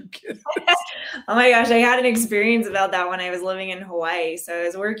about your kids? Oh my gosh, I had an experience about that when I was living in Hawaii. So I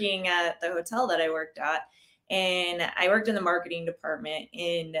was working at the hotel that I worked at, and I worked in the marketing department,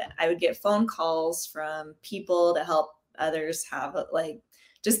 and I would get phone calls from people to help others have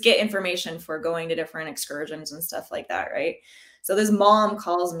just get information for going to different excursions and stuff like that, right? So this mom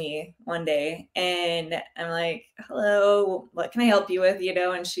calls me one day and I'm like, hello, what can I help you with? You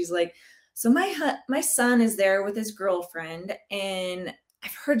know, and she's like, so my son is there with his girlfriend, and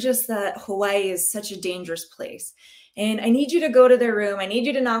I've heard just that Hawaii is such a dangerous place. And I need you to go to their room. I need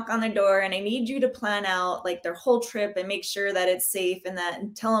you to knock on the door, and I need you to plan out like their whole trip and make sure that it's safe and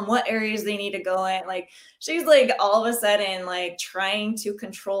tell them what areas they need to go in. Like, she's like all of a sudden like trying to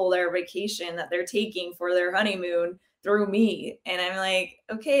control their vacation that they're taking for their honeymoon through me. And I'm like,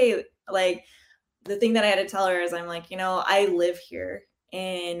 okay, like the thing that I had to tell her is I'm like, you know, I live here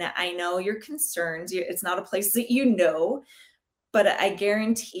and I know your concerns. It's not a place that you know. But I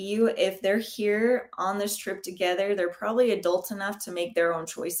guarantee you, if they're here on this trip together, they're probably adult enough to make their own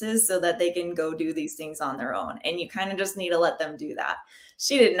choices so that they can go do these things on their own. And you kind of just need to let them do that.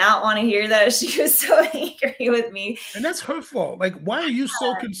 She did not want to hear that. She was so angry with me. And that's her fault. Like, why are you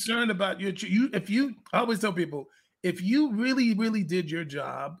so concerned about I always tell people, if you really, really did your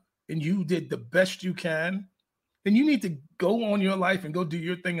job and you did the best you can, then you need to go on your life and go do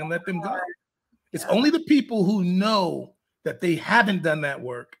your thing and let them go. It's only the people who know that they haven't done that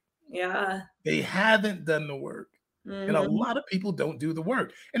work. Yeah. They haven't done the work. And a lot of people don't do the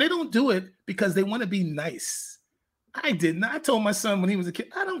work. And they don't do it because they want to be nice. I didn't. I told my son when he was a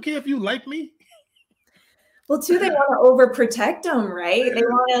kid, I don't care if you like me. Well, too, they want to overprotect them, right? They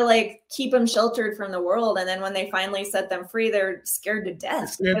want to like keep them sheltered from the world. And then when they finally set them free, they're scared to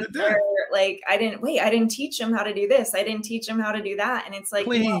death. Like, I didn't teach them how to do this. I didn't teach them how to do that. And it's like,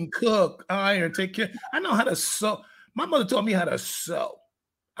 clean, cook, iron, take care. I know how to sew. My mother taught me how to sew.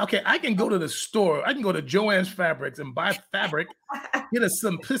 Okay, I can go to the store. I can go to Joann's Fabrics and buy fabric, get a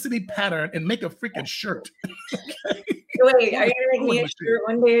simplicity pattern, and make a freaking shirt. Okay. Wait, are you going to make me a shirt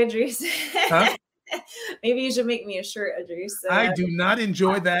one day, Idris? Huh? Maybe you should make me a shirt, Idris. So I do not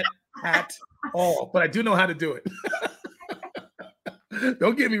enjoy that at all, but I do know how to do it.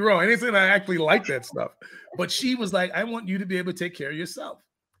 Don't get me wrong. I didn't say that I actually like that stuff. But she was like, I want you to be able to take care of yourself.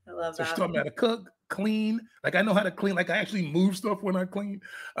 I love that. So she taught me how to cook, clean. Like, I know how to clean. Like, I actually move stuff when I clean.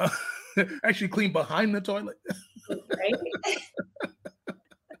 Actually clean behind the toilet. Right?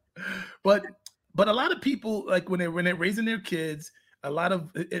 But a lot of people, like when they're raising their kids, a lot of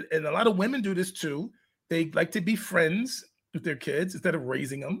women do this too. They like to be friends with their kids instead of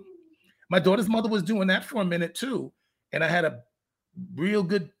raising them. My daughter's mother was doing that for a minute too. And I had a real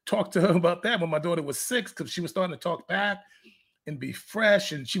good talk to her about that when my daughter was 6, because she was starting to talk back and be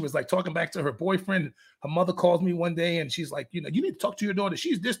fresh. And she was like talking back to her boyfriend. Her mother calls me one day and she's like, you know, you need to talk to your daughter.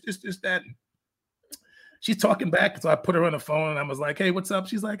 She's this, that. And she's talking back. So I put her on the phone and I was like, hey, what's up?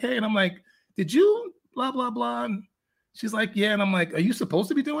 She's like, hey. And I'm like, did you blah, blah, blah. And she's like, yeah. And I'm like, are you supposed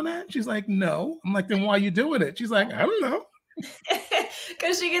to be doing that? She's like, no. I'm like, then why are you doing it? She's like, I don't know.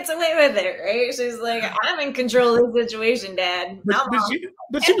 Because she gets away with it, right? She's like, I'm in control of the situation, Dad.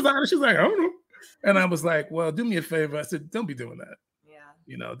 But she was honest. She's like, I don't know. And I was like, well, do me a favor. I said, don't be doing that. Yeah.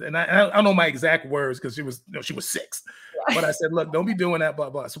 You know, and I don't know my exact words because she was 6. Yeah. But I said, look, don't be doing that, blah,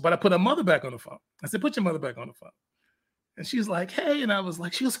 blah. So, but I put her mother back on the phone. I said, put your mother back on the phone. And she's like, hey. And I was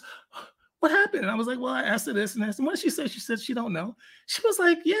like, she goes, what happened? And I was like, well, I asked her this and this. And what she said she don't know. She was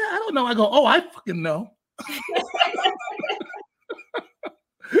like, yeah, I don't know. I go, oh, I fucking know.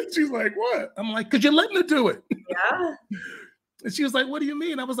 She's like, what? I'm like, because you're letting her do it. Yeah. And she was like, what do you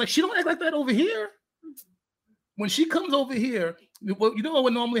mean? I was like, she don't act like that over here. When she comes over here, well, you know what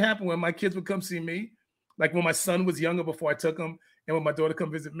would normally happen when my kids would come see me? Like when my son was younger before I took him, and when my daughter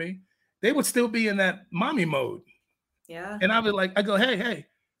come visit me, they would still be in that mommy mode. Yeah. And I go, hey,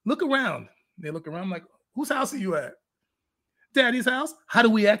 look around. They look around, I'm like, whose house are you at? Daddy's house? How do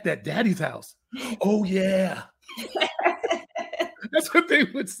we act at Daddy's house? Oh, yeah. That's what they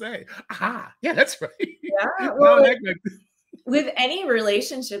would say. Ah, yeah, that's right. Yeah. Well, like with any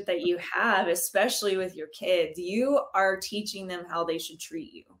relationship that you have, especially with your kids, you are teaching them how they should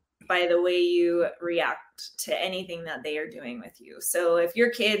treat you by the way you react to anything that they are doing with you. So if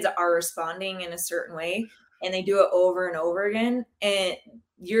your kids are responding in a certain way and they do it over and over again, and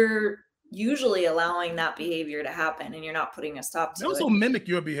you're usually allowing that behavior to happen and you're not putting a stop to it. They also mimic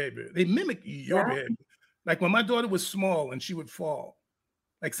your behavior. They mimic your behavior. Like when my daughter was small and she would fall,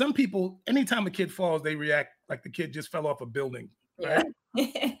 like some people, anytime a kid falls, they react like the kid just fell off a building. Right?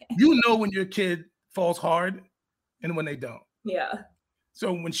 Yeah. You know when your kid falls hard and when they don't. Yeah.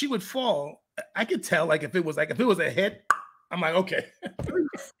 So when she would fall, I could tell like if it was a hit, I'm like, okay.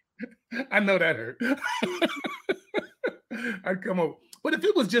 I know that hurt. I'd come over. But if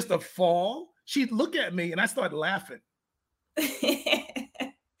it was just a fall, she'd look at me and I started laughing.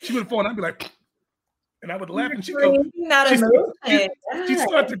 She would fall and I'd be like, and I would laugh and she'd go, she'd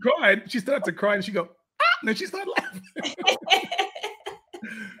start to cry. She started to cry and she'd go, ah, and then she started laughing.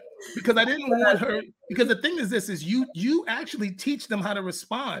 Because I didn't want her, because the thing is this, is you actually teach them how to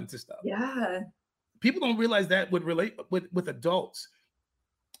respond to stuff. Yeah. People don't realize that would relate with adults.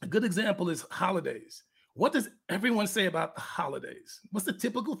 A good example is holidays. What does everyone say about the holidays? What's the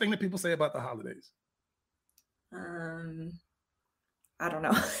typical thing that people say about the holidays? I don't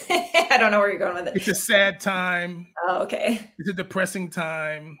know. I don't know where you're going with it. It's a sad time. Oh, okay. It's a depressing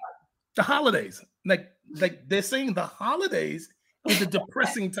time. The holidays, like they're saying the holidays is a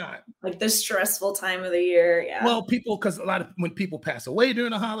depressing time. Like the stressful time of the year. Yeah. Well, because when people pass away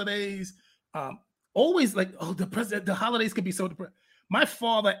during the holidays, always like, oh, the holidays can be so depressing. My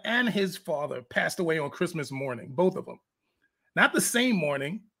father and his father passed away on Christmas morning, both of them. Not the same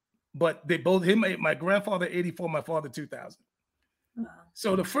morning, but they both, my grandfather 84, my father 2000. Wow.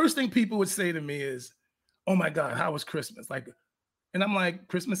 So the first thing people would say to me is, oh my God, how was Christmas? And I'm like,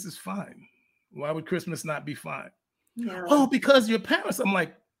 Christmas is fine. Why would Christmas not be fine? Yeah. Oh, because your parents. I'm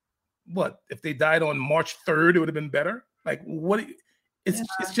like, what? If they died on March 3rd, it would have been better. Like, what?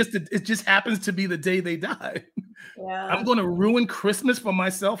 It just happens to be the day they died. Yeah. I'm going to ruin Christmas for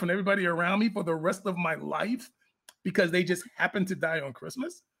myself and everybody around me for the rest of my life because they just happen to die on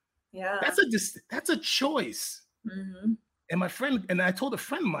Christmas. Yeah, that's a choice. Mm-hmm. And I told a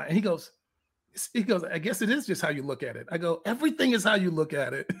friend of mine, and he goes, I guess it is just how you look at it. I go, everything is how you look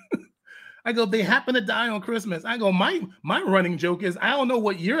at it. I go, they happen to die on Christmas. I go, my running joke is, I don't know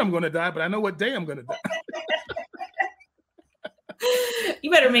what year I'm going to die, but I know what day I'm going to die.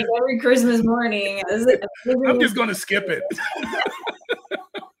 You better make every Christmas morning. I'm just going to skip it.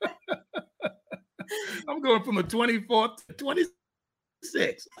 I'm going from the 24th to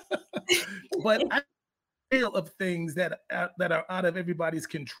 26. But I feel of things that are out of everybody's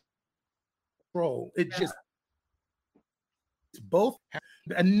control. It's both.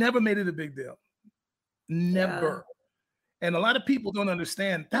 I never made it a big deal. Never. Yeah. And a lot of people don't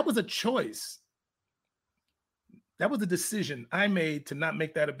understand that was a choice. That was a decision I made to not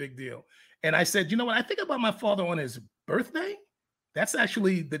make that a big deal. And I said, you know what? I think about my father on his birthday. That's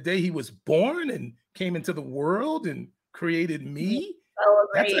actually the day he was born and came into the world and created me.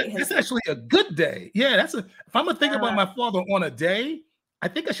 That's actually a good day. Yeah, if I'm gonna think about my father on a day, I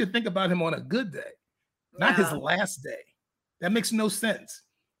think I should think about him on a good day, not his last day. That makes no sense.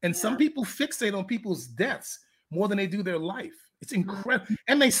 And some people fixate on people's deaths more than they do their life. It's incredible.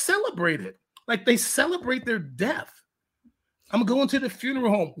 And they celebrate it. Like they celebrate their death. I'm going to the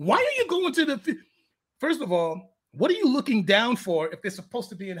funeral home. Why are you going to the First of all, what are you looking down for if they're supposed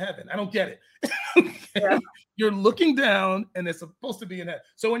to be in heaven? I don't get it. Okay? Yeah. You're looking down and they're supposed to be in heaven.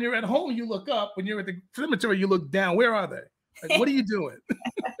 So when you're at home, you look up. When you're at the cemetery, you look down. Where are they? Like, what are you doing?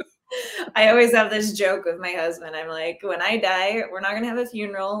 I always have this joke with my husband. I'm like, when I die, we're not going to have a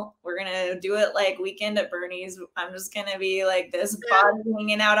funeral. We're going to do it like Weekend at Bernie's. I'm just going to be like this body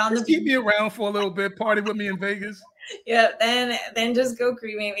hanging out on the keep me around for a little bit. Party with me in Vegas. Yeah, then just go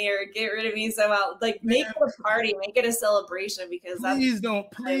cremate me or get rid of me somehow. Like make it a party, make it a celebration because please don't,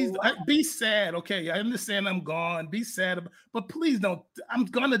 please be sad. Okay, I understand I'm gone. Be sad, but please don't. I'm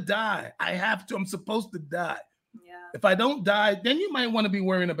gonna die. I have to. I'm supposed to die. Yeah. If I don't die, then you might want to be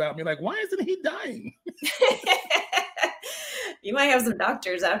worrying about me. Like, why isn't he dying? You might have some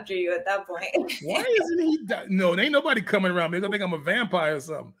doctors after you at that point. Why isn't he dying? No, there ain't nobody coming around. They're gonna think I'm a vampire or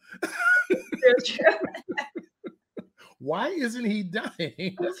something. True. Why isn't he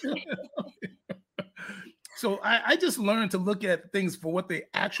dying? So I just learned to look at things for what they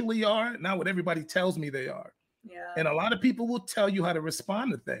actually are, not what everybody tells me they are. Yeah. And a lot of people will tell you how to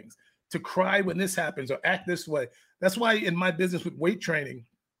respond to things, to cry when this happens or act this way. That's why in my business with weight training,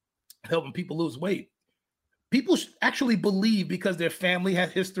 helping people lose weight, people actually believe because their family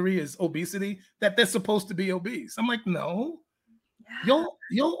had history as obesity that they're supposed to be obese. I'm like, no, you'll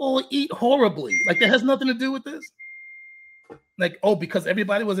all eat horribly. Like that has nothing to do with this. Like, oh, because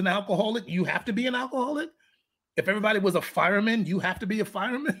everybody was an alcoholic, you have to be an alcoholic. If everybody was a fireman, you have to be a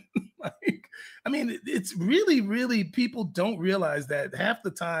fireman. Like, I mean, it's really, really, people don't realize that half the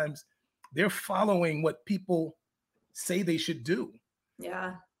times they're following what people say they should do.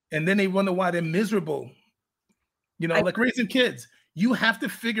 Yeah. And then they wonder why they're miserable. You know, like raising kids, you have to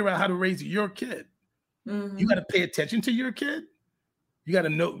figure out how to raise your kid. Mm-hmm. You got to pay attention to your kid. You got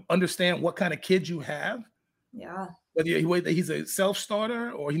to understand what kind of kid you have. Yeah. Whether he's a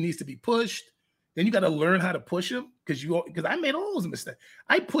self-starter or he needs to be pushed. Then you got to learn how to push him because I made all those mistakes.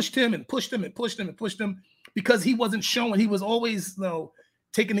 I pushed him and pushed him and pushed him and pushed him because he wasn't showing. He was always,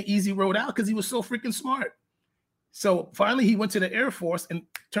 taking the easy road out because he was so freaking smart. So finally he went to the Air Force and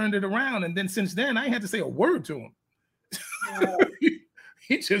turned it around. And then since then, I had to say a word to him. Yeah.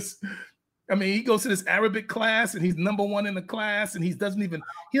 He goes to this Arabic class and he's #1 in the class and he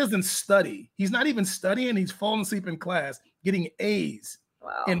doesn't study. He's not even studying. He's falling asleep in class, getting A's.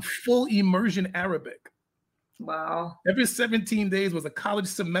 Wow. In full immersion Arabic. Wow. Every 17 days was a college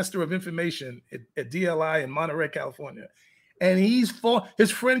semester of information at DLI in Monterey, California. And his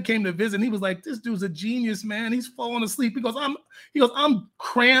friend came to visit and he was like, this dude's a genius, man. He's falling asleep. He goes, I'm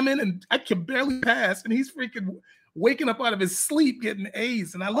cramming and I can barely pass. And he's freaking waking up out of his sleep getting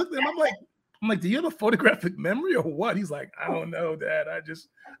A's. And I looked at him, I'm like, do you have a photographic memory or what? He's like, I don't know, Dad.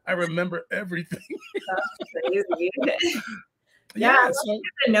 I remember everything. That's crazy. Yeah, it's good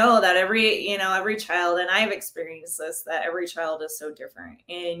to know that every child, and I've experienced this, that every child is so different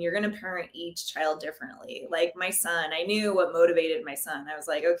and you're going to parent each child differently. Like my son, I knew what motivated my son. I was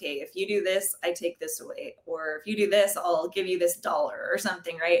like, okay, if you do this, I take this away. Or if you do this, I'll give you this $1 or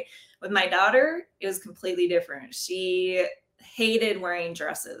something, right? With my daughter, it was completely different. She hated wearing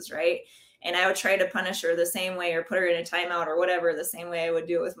dresses, right? And I would try to punish her the same way or put her in a timeout or whatever, the same way I would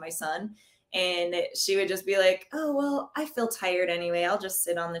do it with my son. And she would just be like, oh, well, I feel tired anyway. I'll just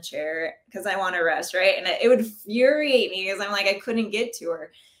sit on the chair because I want to rest, right? And it would infuriate me because I'm like, I couldn't get to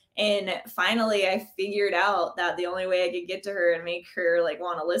her. And finally, I figured out that the only way I could get to her and make her like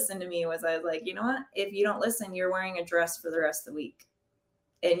want to listen to me was I was like, you know what? If you don't listen, you're wearing a dress for the rest of the week.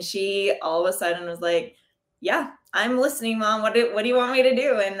 And she all of a sudden was like, yeah, I'm listening, Mom. What do you want me to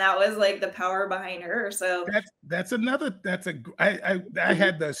do? And that was like the power behind her. So I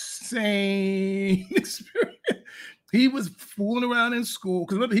had the same experience. He was fooling around in school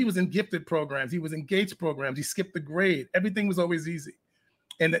because remember he was in gifted programs. He was in Gates programs. He skipped the grade. Everything was always easy.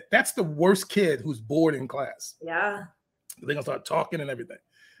 And that's the worst kid who's bored in class. Yeah. They're going to start talking and everything.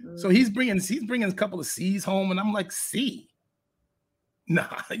 Mm. So he's bringing a couple of C's home and I'm like, C?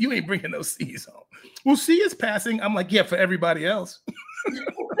 Nah, you ain't bringing those C's home. Well, C is passing. I'm like, yeah, for everybody else.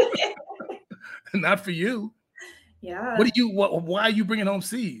 Not for you. Yeah. Why are you bringing home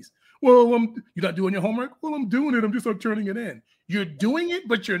C's? Well, you're not doing your homework? Well, I'm doing it. I'm just not turning it in. You're doing it,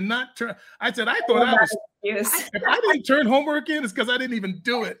 but you're not turning. I said, I thought if I didn't turn homework in, it's because I didn't even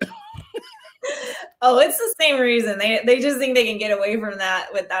do it. Oh, it's the same reason. They just think they can get away from that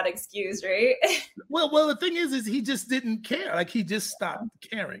with that excuse, right? Well, the thing is he just didn't care. Like he just stopped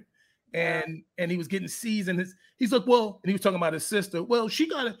caring. And he was getting C's and he's like, well, and he was talking about his sister. Well, she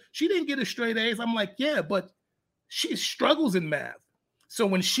didn't get a straight A's. I'm like, yeah, but she struggles in math. So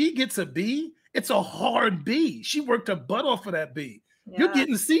when she gets a B, it's a hard B. She worked her butt off for that B. Yeah. You're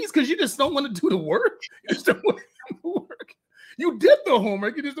getting C's because you just don't want to do the work. You just don't want to do the work. You did the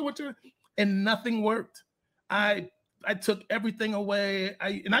homework. You just don't want to. And nothing worked. I took everything away.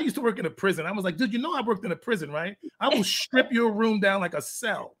 I used to work in a prison. I was like, dude, I worked in a prison, right? I will strip your room down like a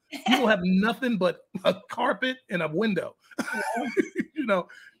cell. You will have nothing but a carpet and a window.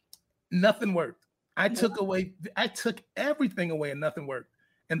 Nothing worked. I took everything away and nothing worked.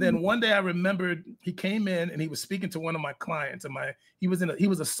 And then one day I remembered he came in and he was speaking to one of my clients, and he was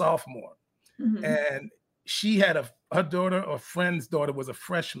a sophomore, and she had her daughter or friend's daughter was a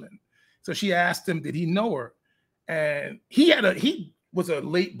freshman. So she asked him, did he know her? And he was a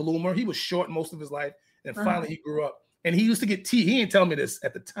late bloomer. He was short most of his life, and finally he grew up. And he used to get teased. He didn't tell me this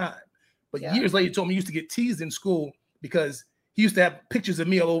at the time, but years later he told me he used to get teased in school because he used to have pictures of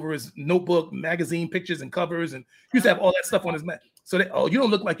me all over his notebook, magazine pictures and covers, and he used to have all that stuff on his mat. So you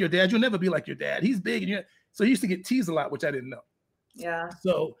don't look like your dad. You'll never be like your dad. He's big. So he used to get teased a lot, which I didn't know. Yeah.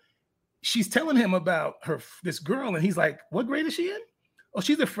 So she's telling him about this girl, and he's like, what grade is she in? Oh,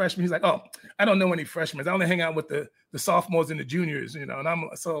 she's a freshman. He's like, oh, I don't know any freshmen. I only hang out with the sophomores and the juniors, And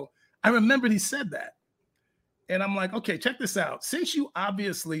I remembered he said that. And I'm like, okay, check this out. Since you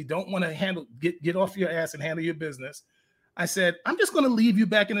obviously don't want to get off your ass and handle your business, I said, I'm just going to leave you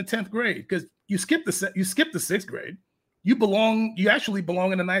back in the 10th grade because you skipped the 6th grade. You actually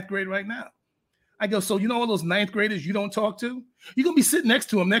belong in the 9th grade right now. I go, so all those 9th graders you don't talk to? You're going to be sitting next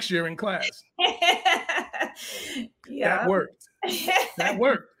to them next year in class. Yeah. That worked. That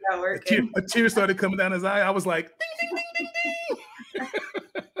worked. A tear started coming down his eye. I was like, ding, ding, ding, ding,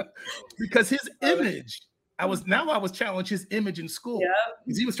 ding. Because his image, I was challenging his image in school.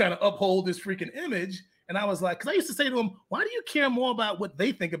 Because he was trying to uphold this freaking image. And I was like, because I used to say to him, why do you care more about what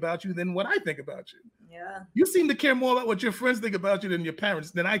they think about you than what I think about you? Yeah. You seem to care more about what your friends think about you than your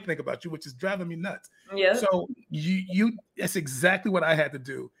parents than I think about you, which is driving me nuts. Yeah. So that's exactly what I had to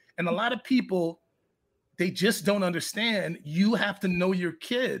do. And a lot of people, they just don't understand. You have to know your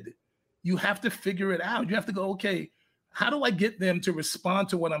kid. You have to figure it out. You have to go, okay, how do I get them to respond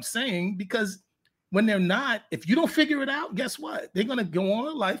to what I'm saying? Because when they're not, if you don't figure it out, guess what? They're going to go on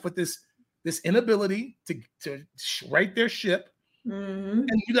in life with this inability to right their ship. And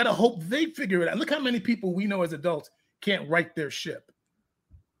you got to hope they figure it out. Look how many people we know as adults can't right their ship.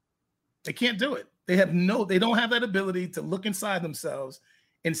 They can't do it. They don't have that ability to look inside themselves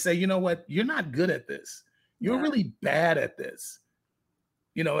and say, you know what? You're not good at this. You're really bad at this.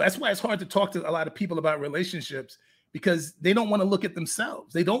 That's why it's hard to talk to a lot of people about relationships because they don't want to look at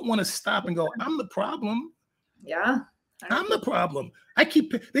themselves. They don't want to stop and go, I'm the problem. Yeah. I'm the problem.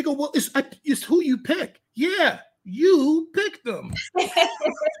 They go, well, it's who you pick. Yeah, you picked them.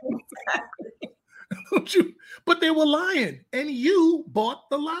 Don't you? But they were lying, and you bought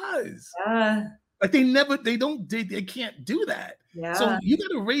the lies. Like they can't do that. Yeah. So you got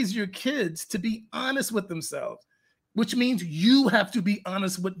to raise your kids to be honest with themselves, which means you have to be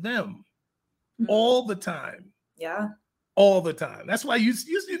honest with them all the time. Yeah. All the time. That's why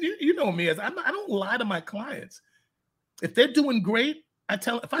you know me as I don't lie to my clients. If they're doing great,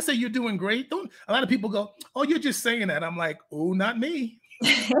 if I say you're doing great, a lot of people go, oh, you're just saying that. I'm like, oh, not me.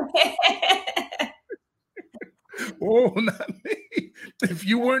 Oh, not me. If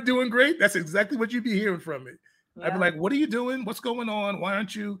you weren't doing great, that's exactly what you'd be hearing from me. Yeah. I'd be like, what are you doing? What's going on? Why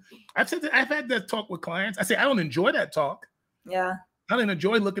aren't you? I've had that talk with clients. I say, I don't enjoy that talk. Yeah. I don't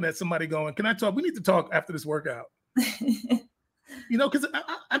enjoy looking at somebody going, can I talk? We need to talk after this workout. Because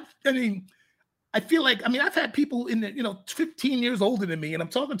I feel like, I've had people in the, 15 years older than me, and I'm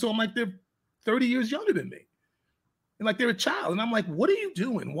talking to them like they're 30 years younger than me. And like they're a child. And I'm like, what are you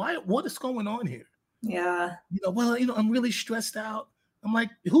doing? What is going on here? Yeah. I'm really stressed out. I'm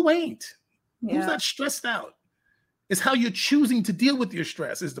like, who ain't? Yeah. Who's not stressed out? It's how you're choosing to deal with your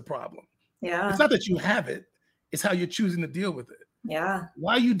stress is the problem. Yeah. It's not that you have it. It's how you're choosing to deal with it. Yeah.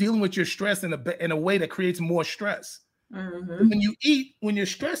 Why are you dealing with your stress in a way that creates more stress? Mm-hmm. When you're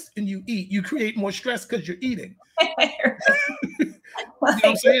stressed and you eat, you create more stress because you're eating. You know what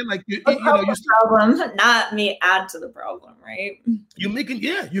I'm saying? Like you problem, not me add to the problem, right?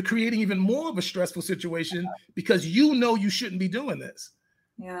 You're creating even more of a stressful situation because you shouldn't be doing this.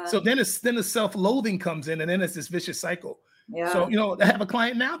 Yeah. So then the self-loathing comes in, and then it's this vicious cycle. Yeah. So I have a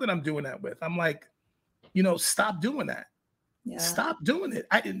client now that I'm doing that with. I'm like, stop doing that. Yeah. Stop doing it.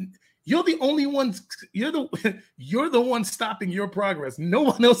 You're the only ones. You're the one stopping your progress. No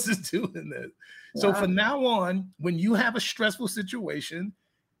one else is doing this. Yeah. So from now on, when you have a stressful situation,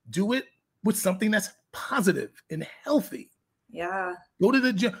 do it with something that's positive and healthy. Yeah. Go to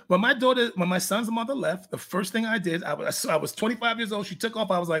the gym. When my son's mother left, the first thing I did, I was 25 years old. She took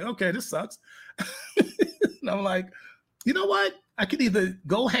off. I was like, okay, this sucks. And I'm like, you know what? I could either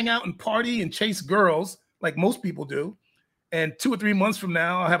go hang out and party and chase girls like most people do, and 2 or 3 months from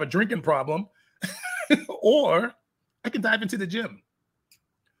now, I'll have a drinking problem, or I can dive into the gym.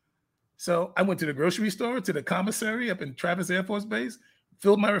 So I went to the grocery store, to the commissary up in Travis Air Force Base,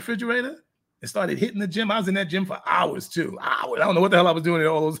 filled my refrigerator, and started hitting the gym. I was in that gym for hours too. Hours. I don't know what the hell I was doing in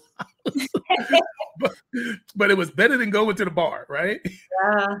all those hours. but it was better than going to the bar, right?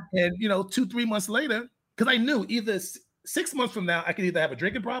 Yeah. And 2-3 months later, because I knew either 6 months from now, I could either have a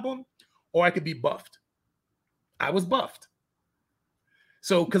drinking problem or I could be buffed. I was buffed.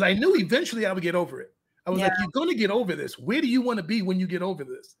 So, because I knew eventually I would get over it. I was like, you're going to get over this. Where do you want to be when you get over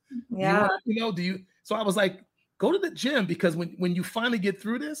this? Yeah. So I was like, go to the gym, because when you finally get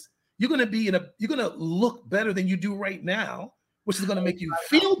through this, you're going to look better than you do right now, which is going to make you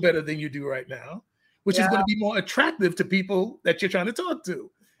feel better than you do right now, which is going to be more attractive to people that you're trying to talk to.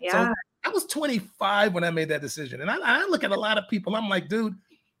 Yeah. So I was 25 when I made that decision. And I look at a lot of people, I'm like, dude,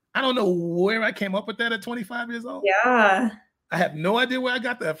 I don't know where I came up with that at 25 years old. Yeah. I have no idea where I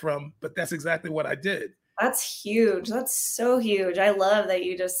got that from, but that's exactly what I did. That's huge. That's so huge. I love that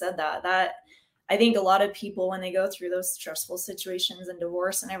you just said that. I think a lot of people, when they go through those stressful situations and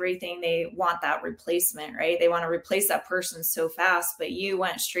divorce and everything, they want that replacement, right? They want to replace that person so fast, but you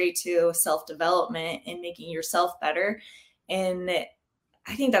went straight to self-development and making yourself better. And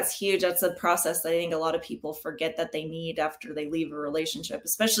I think that's huge. That's a process that I think a lot of people forget that they need after they leave a relationship,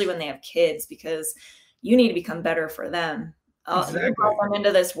 especially when they have kids, because you need to become better for them. Exactly. You brought them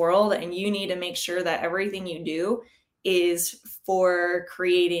into this world, and you need to make sure that everything you do is for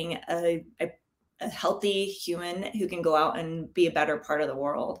creating a healthy human who can go out and be a better part of the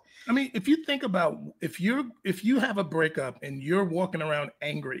world. I mean, if you think about, if you have a breakup and you're walking around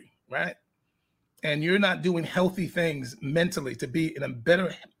angry, right? And you're not doing healthy things mentally to be in a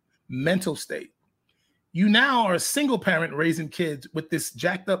better mental state, you now are a single parent raising kids with this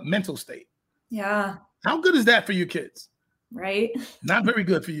jacked up mental state. Yeah. How good is that for your kids? Right. Not very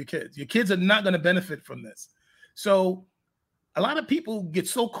good for your kids. Your kids are not going to benefit from this. So a lot of people get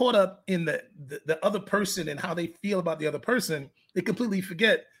so caught up in the other person and how they feel about the other person, they completely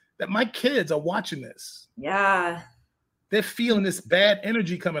forget that my kids are watching this. Yeah. They're feeling this bad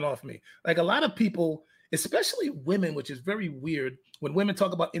energy coming off me. Like a lot of people, especially women, which is very weird when women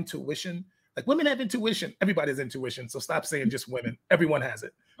talk about intuition. Like women have intuition. Everybody has intuition. So stop saying just women. Everyone has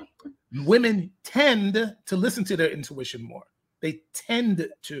it. Women tend to listen to their intuition more. They tend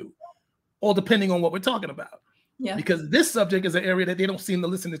to, all depending on what we're talking about. Yeah. Because this subject is an area that they don't seem to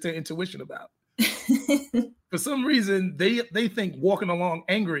listen to their intuition about. For some reason, they think walking along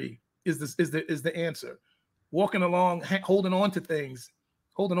angry is the answer. Walking along, holding on to things,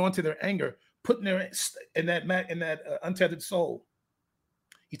 holding on to their anger, putting their in that untethered soul.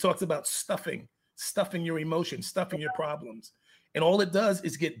 He talks about stuffing your emotions, stuffing your problems. And all it does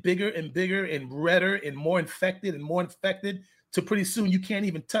is get bigger and bigger and redder and more infected to pretty soon you can't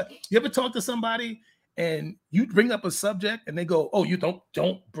even touch. You ever talk to somebody and you bring up a subject and they go, "Oh, you don't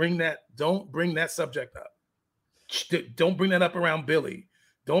bring that subject up. Don't bring that up around Billy.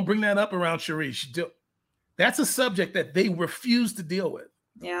 Don't bring that up around Sharice." That's a subject that they refuse to deal with.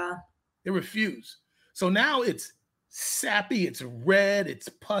 Yeah. They refuse. So now it's sappy, it's red, it's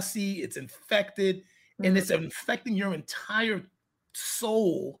pussy, it's infected, and it's infecting your entire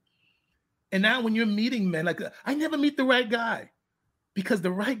soul. And now when you're meeting men, like I never meet the right guy because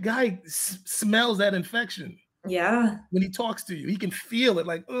the right guy smells that infection. Yeah. When he talks to you, he can feel it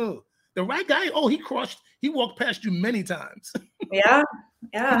like, oh, the right guy, oh, he walked past you many times. Yeah.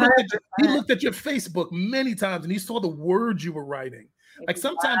 Yeah. He looked at your Facebook many times and he saw the words you were writing. Like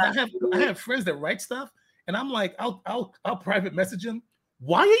sometimes I have friends that write stuff and I'm like, I'll private message them.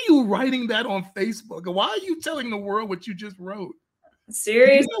 Why are you writing that on Facebook? Why are you telling the world what you just wrote?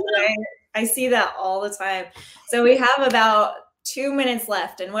 Seriously, I see that all the time. So we have about 2 minutes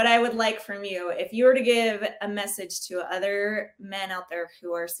left. And what I would like from you, if you were to give a message to other men out there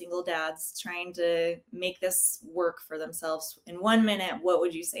who are single dads trying to make this work for themselves in 1 minute, what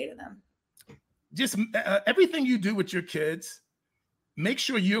would you say to them? Just everything you do with your kids, make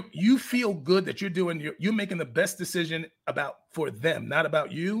sure you feel good that you're making the best decision for them, not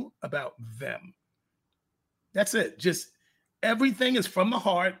about you, about them. That's it. Just everything is from the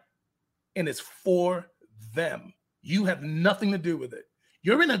heart and it's for them. You have nothing to do with it.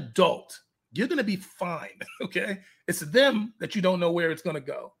 You're an adult. You're going to be fine. Okay. It's them that you don't know where it's going to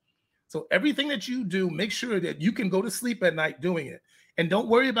go. So everything that you do, make sure that you can go to sleep at night doing it. And don't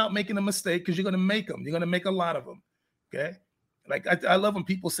worry about making a mistake because you're going to make them. You're going to make a lot of them. Okay. Like I love when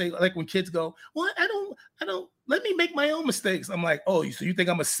people say, like when kids go, well, I don't let me make my own mistakes. I'm like, oh, so you think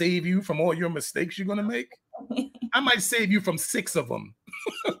I'm going to save you from all your mistakes you're going to make? I might save you from 6 of them.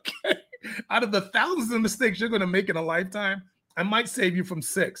 Okay. Out of the thousands of mistakes you're going to make in a lifetime, I might save you from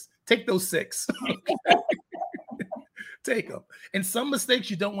 6. Take those 6. Okay? Take them. And some mistakes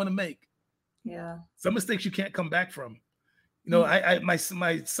you don't want to make. Yeah. Some mistakes you can't come back from. You know, my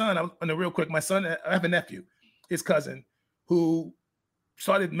son, real quick, my son, I have a nephew, his cousin, who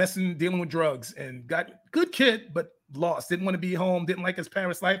started dealing with drugs, and got good kid, but lost. Didn't want to be home. Didn't like his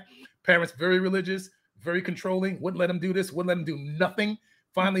parents' life. Parents very religious, very controlling. Wouldn't let him do this. Wouldn't let him do nothing.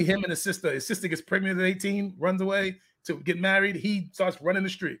 Finally, him and his sister gets pregnant at 18, runs away to get married. He starts running the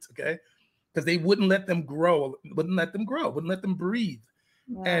streets, okay? Because they wouldn't let them grow, wouldn't let them breathe.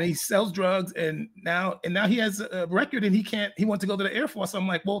 Yeah. And he sells drugs, and now he has a record, and he wants to go to the Air Force. I'm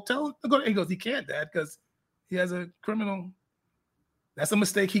like, well, tell him to go. He goes, he can't, Dad, because he has a criminal. That's a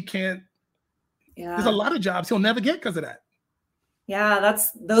mistake. He can't. Yeah. There's a lot of jobs he'll never get because of that. Yeah,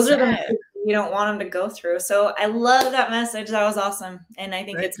 those are the mistakes you don't want him to go through. So I love that message. That was awesome. And I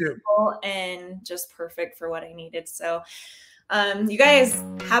think it's cool and just perfect for what I needed. So you guys,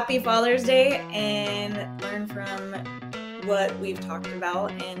 happy Father's Day, and learn from what we've talked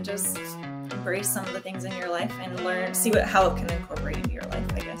about, and just embrace some of the things in your life and see how it can incorporate into your life,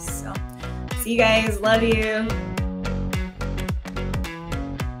 I guess. So see you guys. Love you.